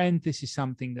the trend. This is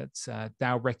something that's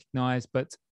Dow recognized,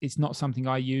 but it's not something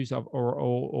I use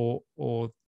or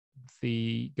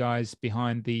the guys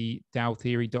behind the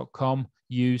dowtheory.com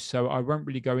use. So I won't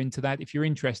really go into that. If you're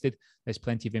interested, there's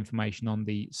plenty of information on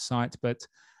the site, but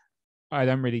I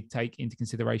don't really take into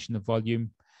consideration the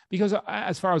volume because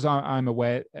as far as I'm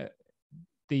aware,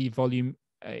 the volume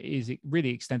is really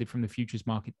extended from the futures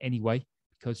market anyway,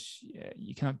 because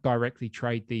you cannot directly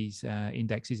trade these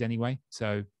indexes anyway.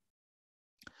 So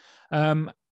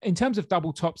in terms of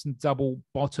double tops and double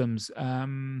bottoms,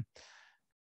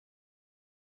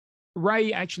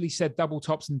 Ray actually said double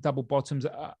tops and double bottoms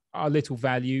are little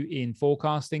value in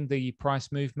forecasting the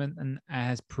price movement and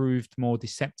has proved more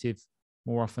deceptive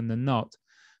more often than not.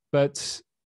 But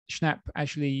Schnapp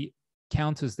actually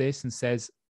counters this and says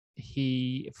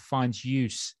he finds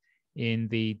use in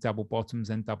the double bottoms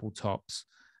and double tops.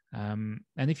 And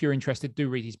if you're interested, do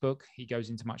read his book. He goes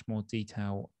into much more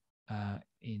detail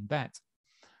in that.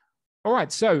 All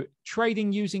right, so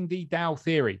trading using the Dow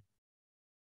theory.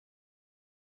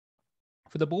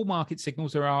 For the bull market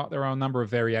signals, there are a number of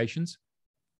variations.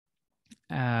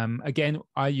 Again,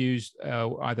 I use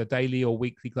either daily or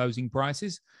weekly closing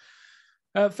prices.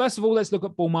 First of all, let's look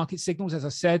at bull market signals. As I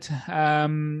said,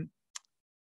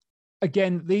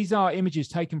 again, these are images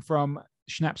taken from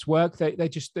Schnapp's work. They're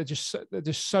just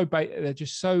so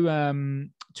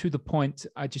to the point.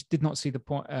 I just did not see the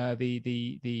point.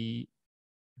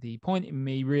 The point in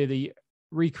me really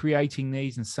recreating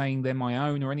these and saying they're my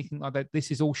own or anything like that.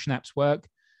 This is all Schnapp's work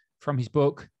from his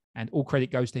book, and all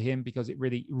credit goes to him because it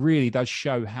really does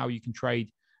show how you can trade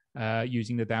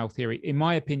using the Dow theory. In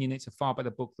my opinion, it's a far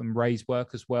better book than Ray's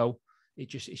work as well.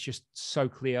 It's just so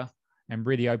clear and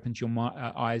really opens your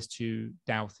eyes to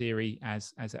Dow theory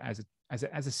as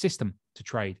a system to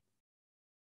trade.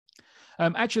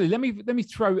 Actually, let me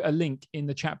throw a link in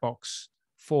the chat box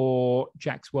for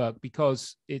Jack's work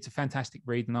because it's a fantastic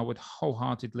read and I would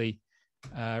wholeheartedly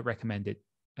recommend it.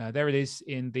 There it is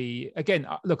in the, again,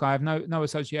 look, I have no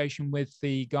association with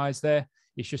the guys there.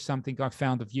 It's just something I've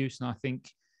found of use, and I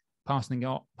think passing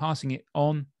it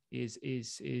on is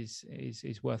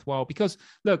worthwhile because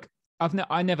look,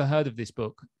 I never heard of this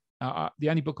book. The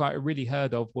only book I really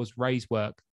heard of was Ray's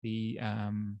work, the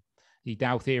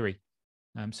Dow theory.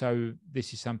 So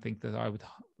this is something that I would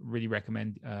really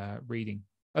recommend reading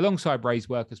alongside Ray's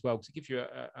work as well, because it gives you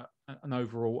an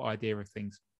overall idea of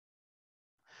things.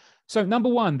 So number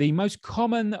one, the most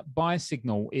common buy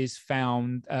signal is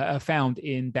found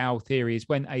in Dow theory is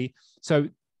when so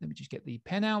let me just get the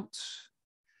pen out.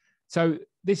 So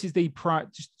this is the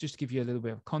just to give you a little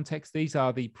bit of context. These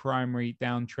are the primary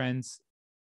downtrends,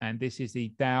 and this is the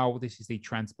Dow. This is the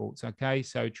transports. Okay,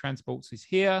 so transports is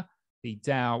here, the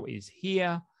Dow is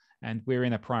here, and we're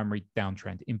in a primary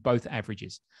downtrend in both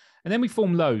averages. And then we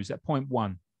form lows at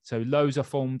 0.1. So lows are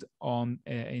formed on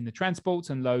in the transports,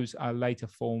 and lows are later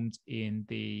formed in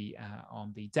the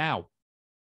on the Dow.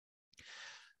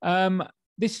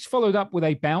 This is followed up with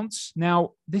a bounce.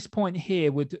 Now, this point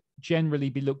here would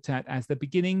generally be looked at as the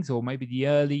beginnings or maybe the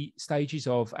early stages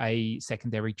of a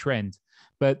secondary trend.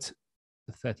 But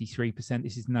the 33%,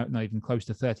 this is not even close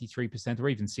to 33% or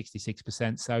even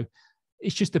 66%. So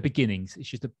it's just the beginnings. It's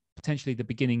just potentially the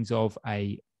beginnings of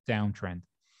a downtrend.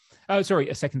 Oh, sorry,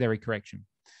 a secondary correction.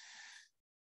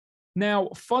 Now,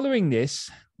 following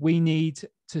this, we need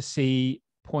to see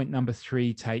point number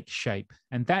 3 take shape,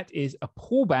 and that is a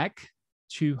pullback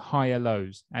to higher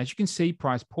lows. As you can see,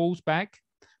 price pulls back.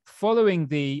 Following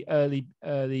the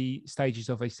early stages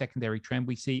of a secondary trend,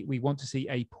 we want to see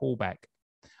a pullback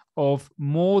of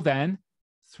more than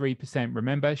 3%.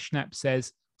 Remember, Schnapp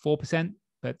says 4%,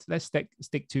 but let's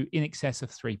stick to in excess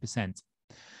of 3%.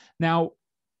 Now,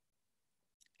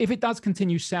 if it does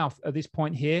continue south at this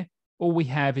point here, all we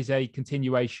have is a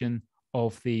continuation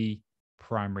of the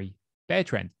primary bear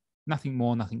trend. Nothing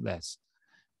more, nothing less.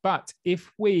 But if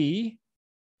we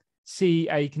see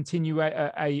a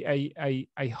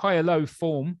higher low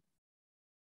form,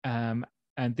 and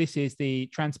this is the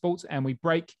transports, and we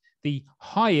break the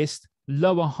highest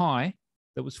lower high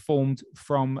that was formed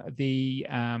from the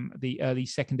early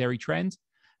secondary trend,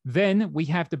 then we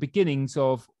have the beginnings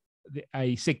of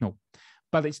a signal.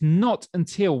 But it's not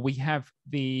until we have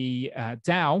the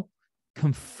Dow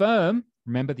confirm.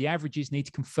 Remember, the averages need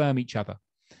to confirm each other.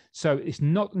 So it's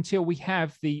not until we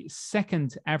have the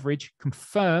second average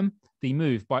confirm the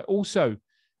move by also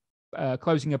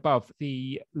closing above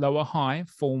the lower high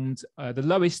formed,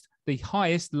 the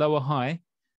highest lower high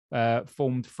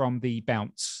formed from the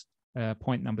bounce,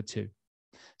 point number 2.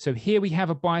 So here we have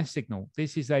a buy signal.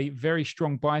 This is a very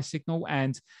strong buy signal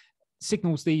and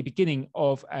signals the beginning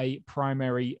of a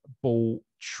primary bull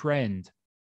trend.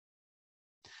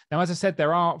 Now, as I said,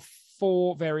 there are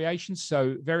 4 variations.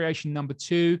 So variation number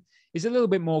 2 is a little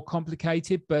bit more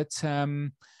complicated, but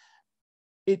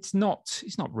it's not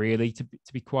really, to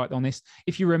be quite honest.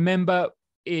 If you remember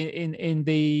in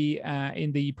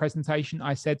the presentation,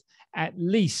 I said at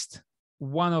least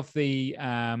one of the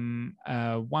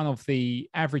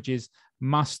averages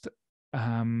must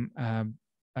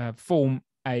form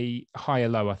a higher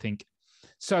low, I think.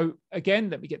 So again,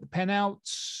 let me get the pen out.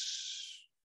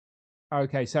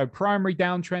 Okay, so primary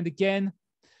downtrend again,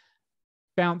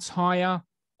 bounce higher,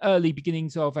 early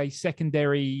beginnings of a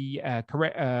secondary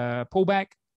pullback.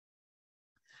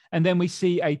 And then we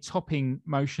see a topping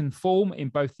motion form in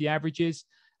both the averages.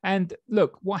 And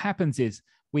look, what happens is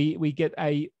we get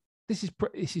this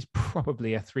is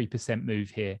probably a 3% move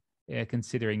here,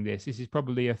 considering this. This is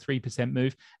probably a 3%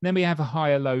 move. And then we have a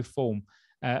higher low form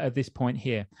at this point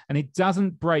here. And it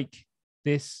doesn't break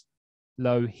this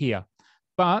low here.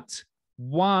 But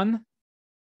one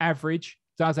average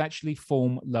does actually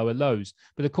form lower lows.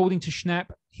 But according to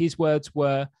Schnapp, his words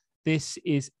were, this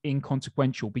is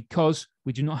inconsequential because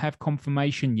we do not have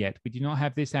confirmation yet. We do not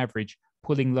have this average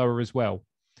pulling lower as well.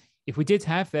 If we did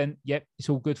have, then yep, it's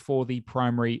all good for the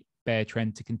primary bear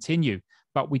trend to continue.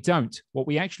 But we don't. What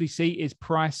we actually see is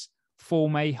price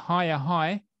form a higher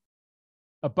high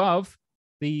above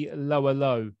the lower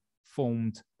low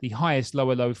formed, the highest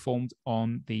lower low formed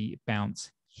on the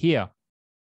bounce here.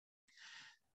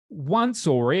 Once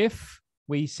or if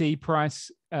we see price,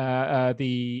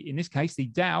 in this case, the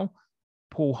Dow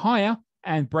pull higher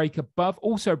and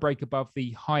also break above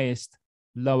the highest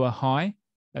lower high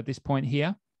at this point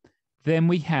here, then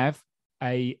we have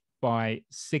a buy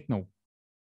signal.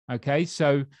 Okay,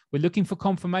 so we're looking for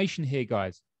confirmation here,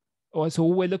 guys. Or that's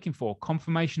all we're looking for,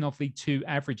 confirmation of the 2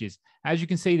 averages. As you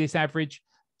can see, this average,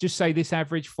 just say this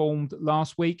average formed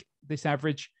last week. This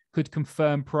average could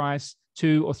confirm price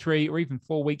 2 or 3 or even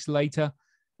 4 weeks later.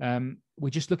 We're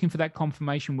just looking for that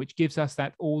confirmation, which gives us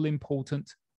that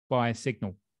all-important buy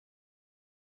signal.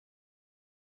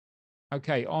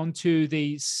 Okay, on to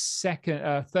the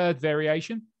third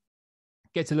variation.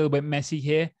 Gets a little bit messy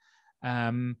here.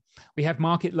 We have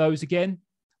market lows again.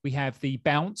 We have the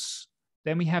bounce.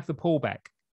 Then we have the pullback.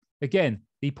 Again,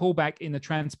 the pullback in the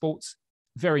transports,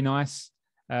 very nice.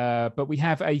 But we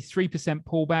have a 3%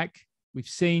 pullback we've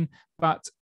seen. But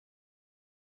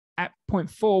at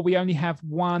 0.4, we only have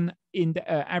one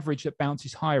average that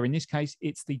bounces higher. In this case,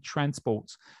 it's the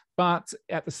transports. But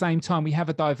at the same time, we have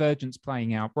a divergence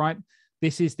playing out, right?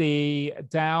 This is the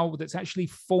Dow that's actually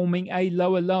forming a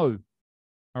lower low.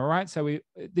 All right, so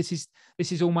this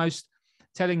is almost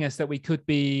telling us that we could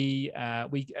be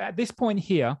at this point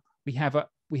here we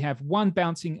have one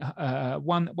bouncing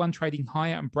one trading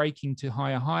higher and breaking to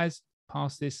higher highs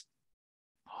past this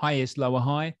highest lower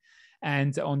high,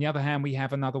 and on the other hand we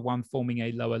have another one forming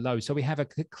a lower low. So we have a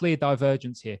clear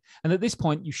divergence here, and at this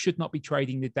point you should not be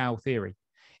trading the Dow theory.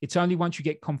 It's only once you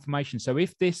get confirmation. So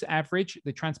if this average,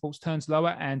 the transports, turns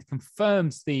lower and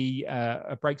confirms the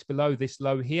breaks below this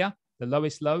low here, the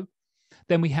lowest low,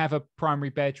 then we have a primary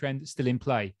bear trend still in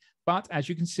play. But as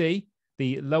you can see,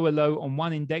 the lower low on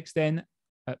one index then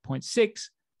at 0.6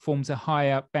 forms a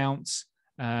higher bounce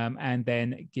and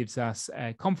then gives us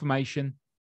a confirmation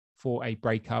for a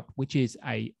breakup, which is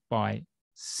a buy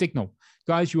signal.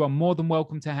 Guys, you are more than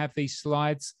welcome to have these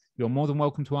slides. You're more than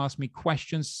welcome to ask me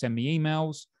questions, send me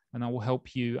emails, and I will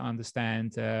help you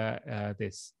understand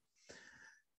this.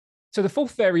 So the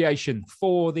fourth variation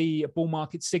for the bull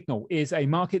market signal is a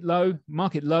market low,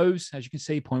 market lows, as you can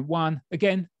see, 0.1.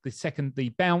 Again, the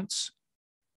bounce,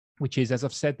 which is, as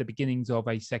I've said, the beginnings of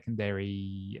a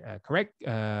secondary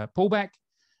pullback.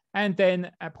 And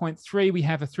then at 0.3, we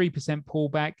have a 3%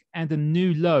 pullback and a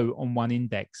new low on one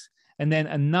index, and then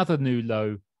another new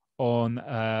low on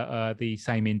the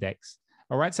same index.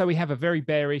 All right, so we have a very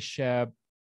bearish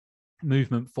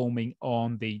movement forming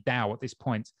on the Dow at this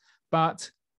point, but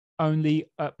only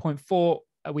at 0.4,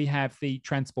 we have the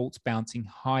transports bouncing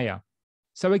higher.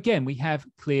 So again, we have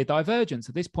clear divergence.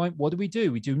 At this point, what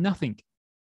do? We do nothing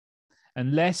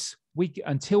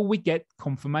until we get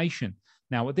confirmation.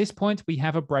 Now, at this point, we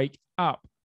have a break up.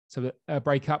 So a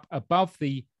break up above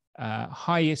the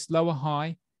highest lower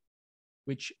high,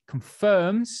 which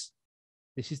confirms,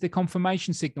 this is the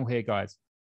confirmation signal here, guys,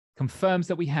 confirms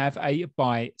that we have a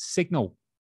buy signal.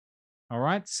 All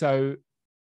right, so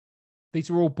these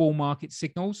are all bull market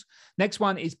signals. Next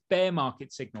one is bear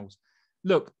market signals.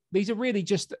 Look, these are really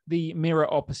just the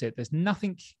mirror opposite. There's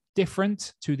nothing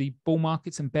different to the bull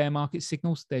markets and bear market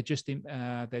signals. They're just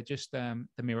the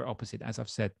mirror opposite, as I've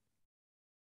said.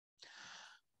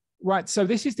 Right, so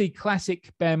this is the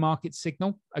classic bear market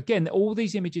signal. Again, all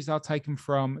these images are taken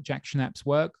from Jack Schnapp's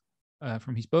work,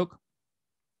 from his book.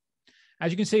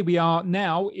 As you can see, we are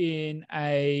now in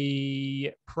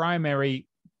a primary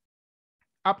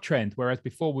uptrend, whereas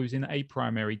before we was in a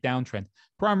primary downtrend.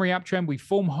 Primary uptrend, we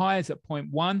form highs at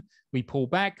 0.1, we pull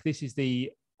back. This is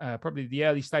the probably the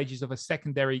early stages of a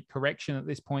secondary correction at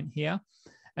this point here.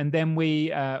 And then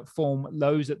we form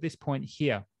lows at this point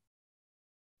here.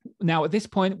 Now, at this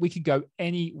point, we could go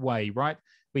any way, right?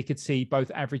 We could see both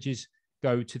averages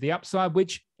go to the upside,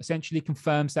 which essentially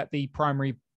confirms that the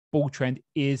primary bull trend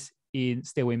is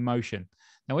still in motion.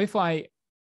 Now, if I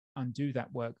undo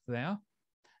that work there,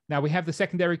 now we have the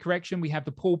secondary correction, we have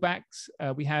the pullbacks,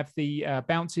 we have the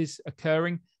bounces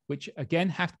occurring, which again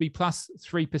have to be plus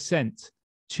 3%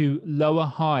 to lower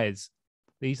highs.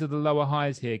 These are the lower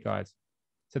highs here, guys.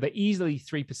 So they're easily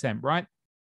 3%, right?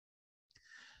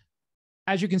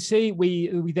 As you can see,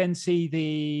 we then see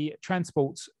the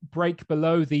transports break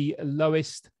below the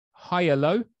lowest higher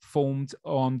low formed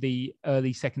on the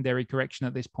early secondary correction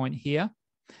at this point here.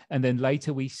 And then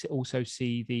later we also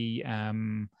see the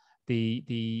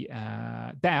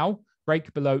Dow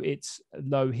break below its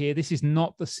low here. This is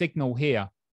not the signal here.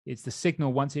 It's the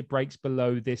signal once it breaks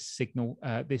below this signal,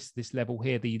 this level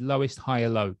here, the lowest higher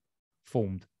low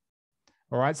formed.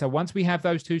 All right, so once we have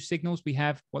those two signals, we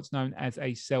have what's known as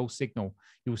a sell signal.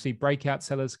 You'll see breakout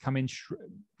sellers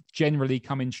generally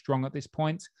come in strong at this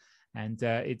point, and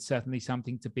it's certainly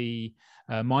something to be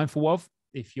mindful of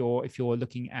if you're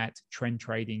looking at trend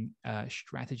trading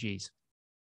strategies.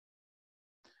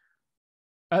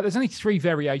 There's only three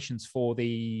variations for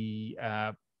the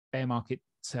bear market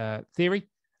theory,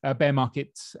 bear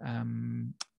market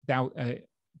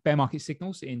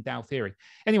signals in Dow theory.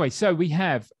 Anyway, so we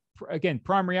have, again,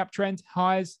 primary uptrend,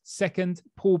 highs, second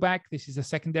pullback. This is a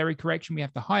secondary correction. We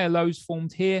have the higher lows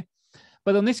formed here.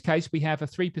 But in this case, we have a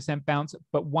 3% bounce,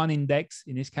 but one index,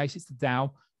 in this case, it's the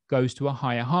Dow, goes to a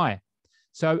higher high.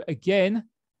 So again,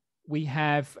 we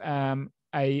have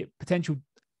a potential,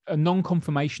 a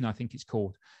non-confirmation, I think it's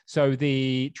called. So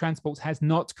the transports has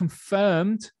not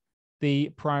confirmed the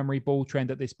primary bull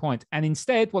trend at this point. And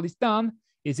instead, what it's done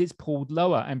is it's pulled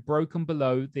lower and broken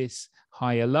below this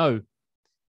higher low.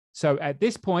 So at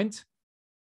this point,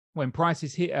 when price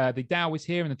is here, the Dow is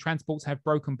here and the transports have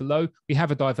broken below, we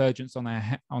have a divergence on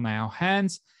our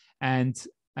hands, and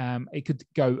it could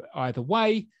go either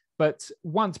way. But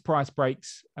once price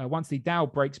breaks, once the Dow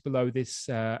breaks below this,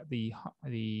 the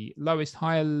lowest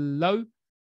higher low,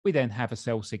 we then have a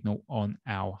sell signal on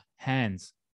our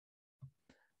hands.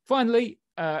 Finally,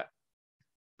 a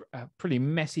pretty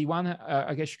messy one,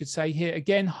 I guess you could say here.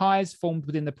 Again, highs formed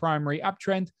within the primary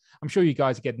uptrend. I'm sure you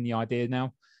guys are getting the idea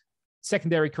now.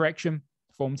 Secondary correction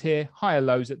formed here. Higher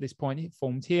lows at this point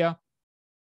formed here.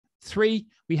 3,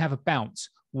 we have a bounce.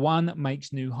 1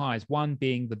 makes new highs, 1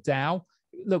 being the Dow.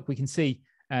 Look, we can see,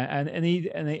 and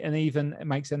even it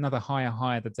makes another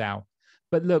higher, the Dow.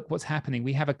 But look what's happening.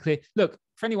 We have a clear, look,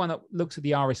 for anyone that looks at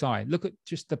the RSI, look at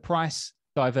just the price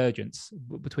divergence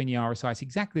between the RSI. It's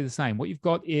exactly the same. What you've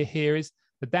got here is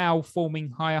the Dow forming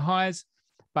higher highs,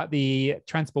 but the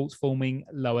transport's forming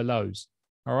lower lows.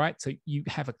 All right. So you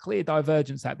have a clear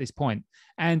divergence at this point.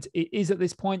 And it is at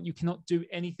this point, you cannot do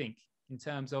anything in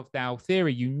terms of Dow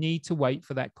theory. You need to wait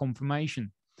for that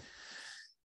confirmation.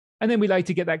 And then we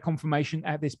later get that confirmation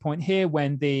at this point here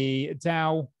when the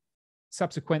Dow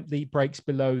subsequently breaks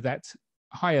below that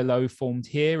higher low formed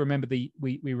here. Remember,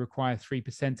 we require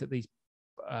 3% at these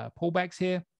pullbacks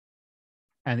here.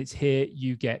 And it's here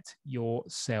you get your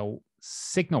sell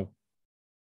signal.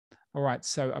 All right,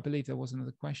 so I believe there was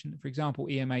another question. For example,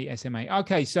 EMA, SMA.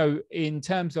 Okay, so in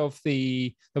terms of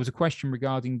there was a question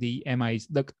regarding the MAs.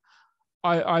 Look,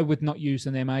 I would not use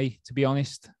an MA, to be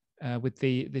honest, with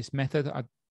this method.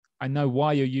 I know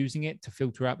why you're using it to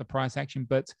filter out the price action,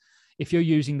 but if you're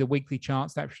using the weekly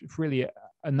charts, that's really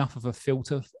enough of a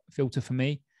filter for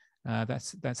me.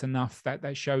 That's enough.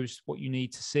 That shows what you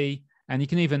need to see. And you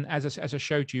can even, as I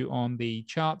showed you on the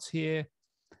charts here,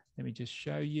 let me just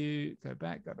show you, go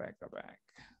back. Let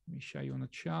me show you on the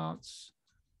charts.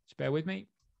 Just bear with me.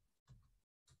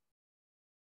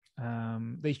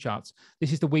 These charts.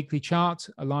 This is the weekly chart,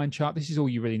 a line chart. This is all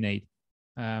you really need.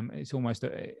 It's almost,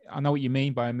 I know what you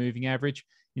mean by a moving average.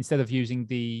 Instead of using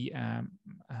the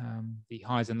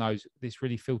highs and lows, this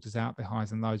really filters out the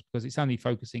highs and lows because it's only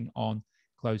focusing on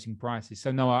closing prices.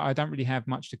 So no, I don't really have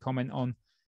much to comment on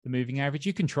the moving average.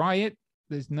 You can try it.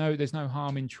 There's no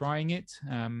harm in trying it,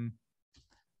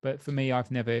 but for me,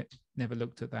 I've never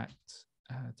looked at that,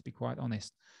 to be quite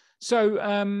honest. So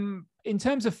in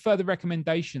terms of further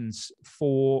recommendations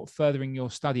for furthering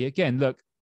your study, again, look,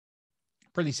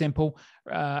 pretty simple.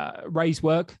 Ray's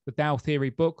work, the Dow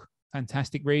Theory book,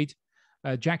 fantastic read.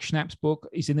 Jack Schnapp's book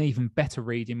is an even better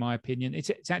read, in my opinion.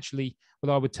 It's actually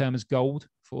what I would term as gold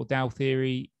for Dow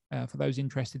Theory, for those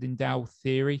interested in Dow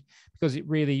Theory, because it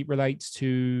really relates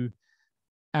to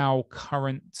our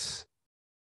current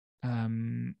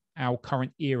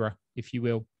era, if you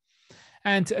will.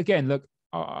 And again, look,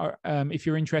 if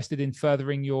you're interested in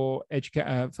furthering your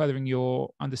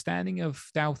understanding of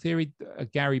Dow Theory,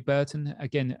 Gary Burton,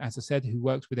 again, as I said, who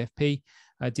works with FP,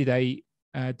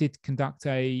 did conduct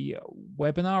a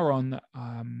webinar on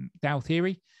Dow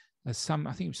Theory. I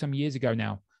think it was some years ago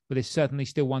now, but it's certainly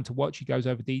still one to watch. He goes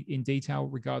over in detail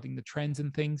regarding the trends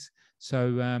and things.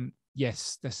 So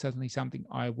yes, that's certainly something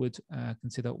I would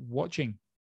consider watching.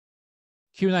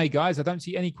 Q&A, guys. I don't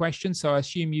see any questions, so I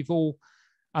assume you've all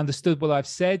understood what I've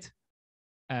said.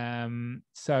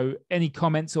 So any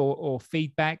comments or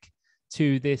feedback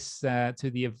to this, to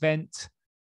the event?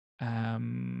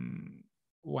 1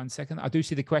 second. I do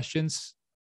see the questions.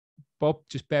 Bob,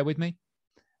 just bear with me.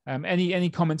 Any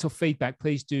comments or feedback,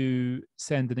 please do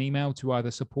send an email to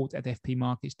either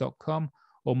support@fpmarkets.com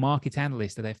or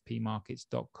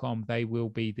marketanalyst@fpmarkets.com. They will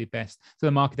be the best. So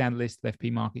the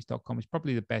marketanalyst@fpmarkets.com is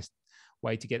probably the best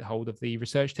way to get hold of the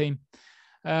research team.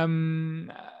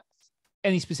 Any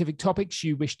specific topics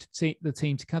you wish to see the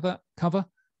team to cover,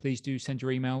 please do send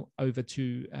your email over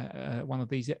to one of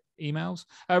these emails.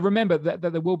 Remember that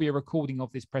there will be a recording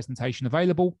of this presentation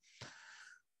available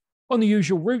on the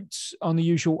usual routes, on the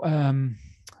usual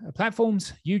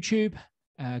platforms. YouTube,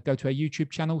 go to our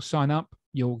YouTube channel, sign up.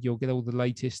 You'll get all the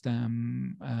latest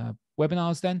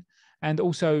webinars then, and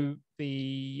also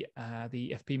the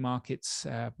FP Markets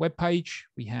webpage.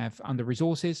 We have under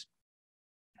resources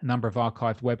a number of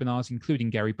archived webinars, including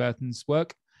Gary Burton's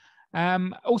work.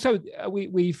 Also,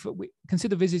 we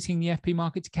consider visiting the FP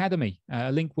Markets Academy.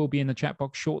 A link will be in the chat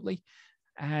box shortly.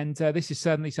 And this is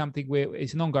certainly something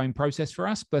it's an ongoing process for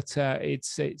us, but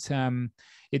it's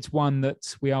one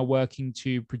that we are working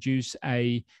to produce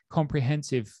a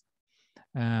comprehensive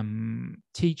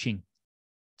teaching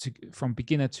from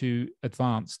beginner to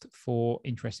advanced for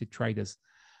interested traders.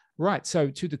 Right,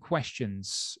 so to the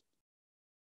questions.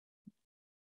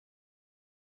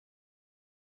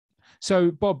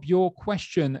 So, Bob, your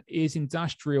question is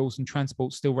industrials and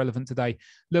transport still relevant today?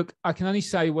 Look, I can only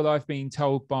say what I've been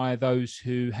told by those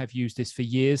who have used this for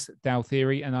years, Dow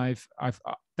Theory, and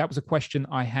that was a question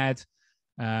I had.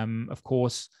 Of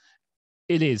course,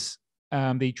 it is.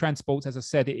 the transports, as I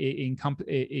said, it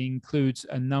includes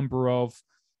a number of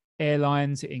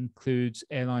airlines. It includes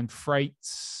airline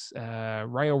freights,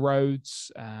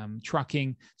 railroads,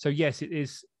 trucking. So yes,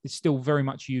 it's still very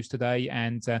much used today.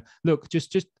 And look,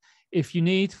 just if you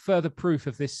need further proof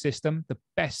of this system, the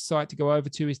best site to go over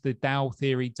to is the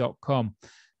dowtheory.com.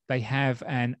 They have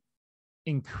an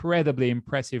incredibly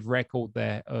impressive record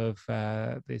there of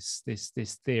this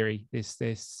theory, this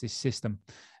system,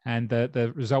 and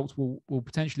the results will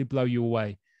potentially blow you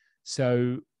away.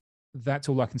 So that's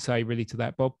all I can say really to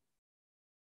that, Bob.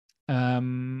 Oh,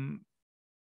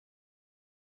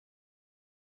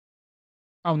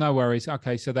 no worries.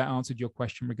 Okay, so that answered your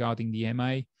question regarding the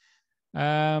MA.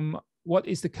 What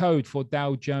is the code for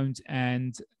Dow Jones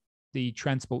and the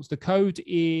transports? The code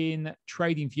in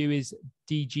TradingView is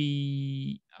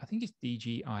DG, I think it's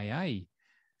DGIA.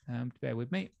 Bear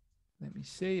with me. Let me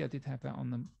see. I did have that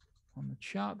on the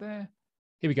chart there.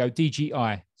 Here we go.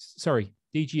 DGI. Sorry,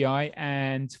 DGI.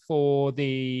 And for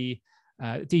the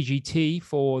DGT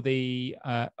for the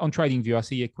on TradingView, I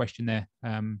see your question there,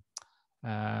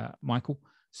 Michael.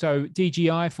 So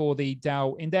DGI for the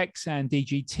Dow Index and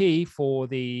DGT for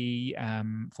the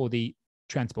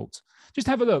transports. Just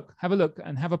have a look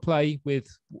and have a play with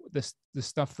the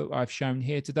stuff that I've shown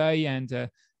here today and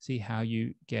see how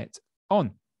you get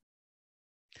on.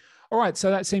 All right, so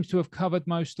that seems to have covered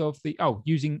most of the,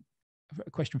 using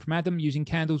a question from Adam, using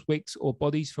candles, wicks or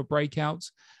bodies for breakouts.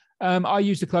 I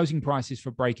use the closing prices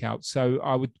for breakouts. So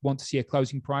I would want to see a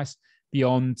closing price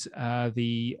beyond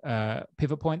the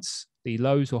pivot points, the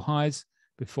lows or highs,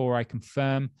 before I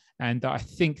confirm. And I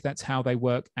think that's how they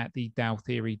work at the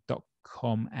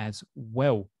dowtheory.com as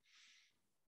well.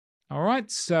 All right,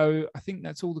 so I think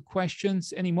that's all the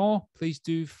questions. Any more, please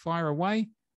do fire away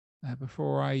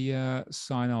before I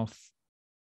sign off.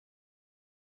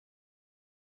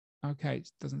 Okay, it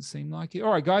doesn't seem like it.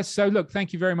 All right, guys. So look,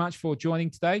 thank you very much for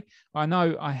joining today. I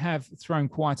know I have thrown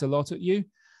quite a lot at you,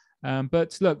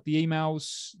 but look, the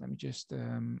emails. Let me just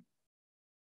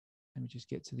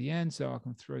get to the end so I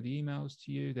can throw the emails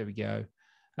to you. There we go.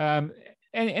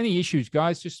 Any issues,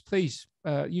 guys? Just please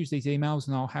use these emails,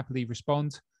 and I'll happily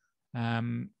respond.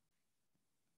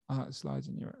 Slides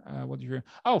in your what did you?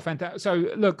 Oh, fantastic! So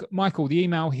look, Michael, the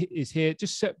email is here.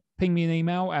 Just ping me an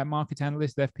email at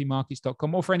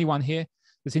marketanalyst@fpmarkets.com, or for anyone here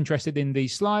that's interested in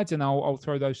these slides, and I'll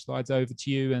throw those slides over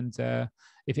to you. And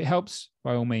if it helps,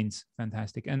 by all means,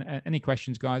 fantastic. And any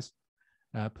questions, guys,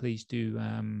 please do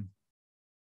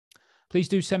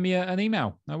send me an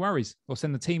email. No worries, or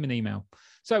send the team an email.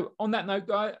 So on that note,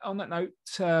 guys,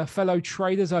 fellow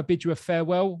traders, I bid you a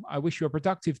farewell. I wish you a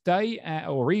productive day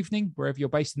or evening, wherever you're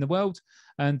based in the world,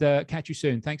 and catch you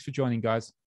soon. Thanks for joining,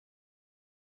 guys.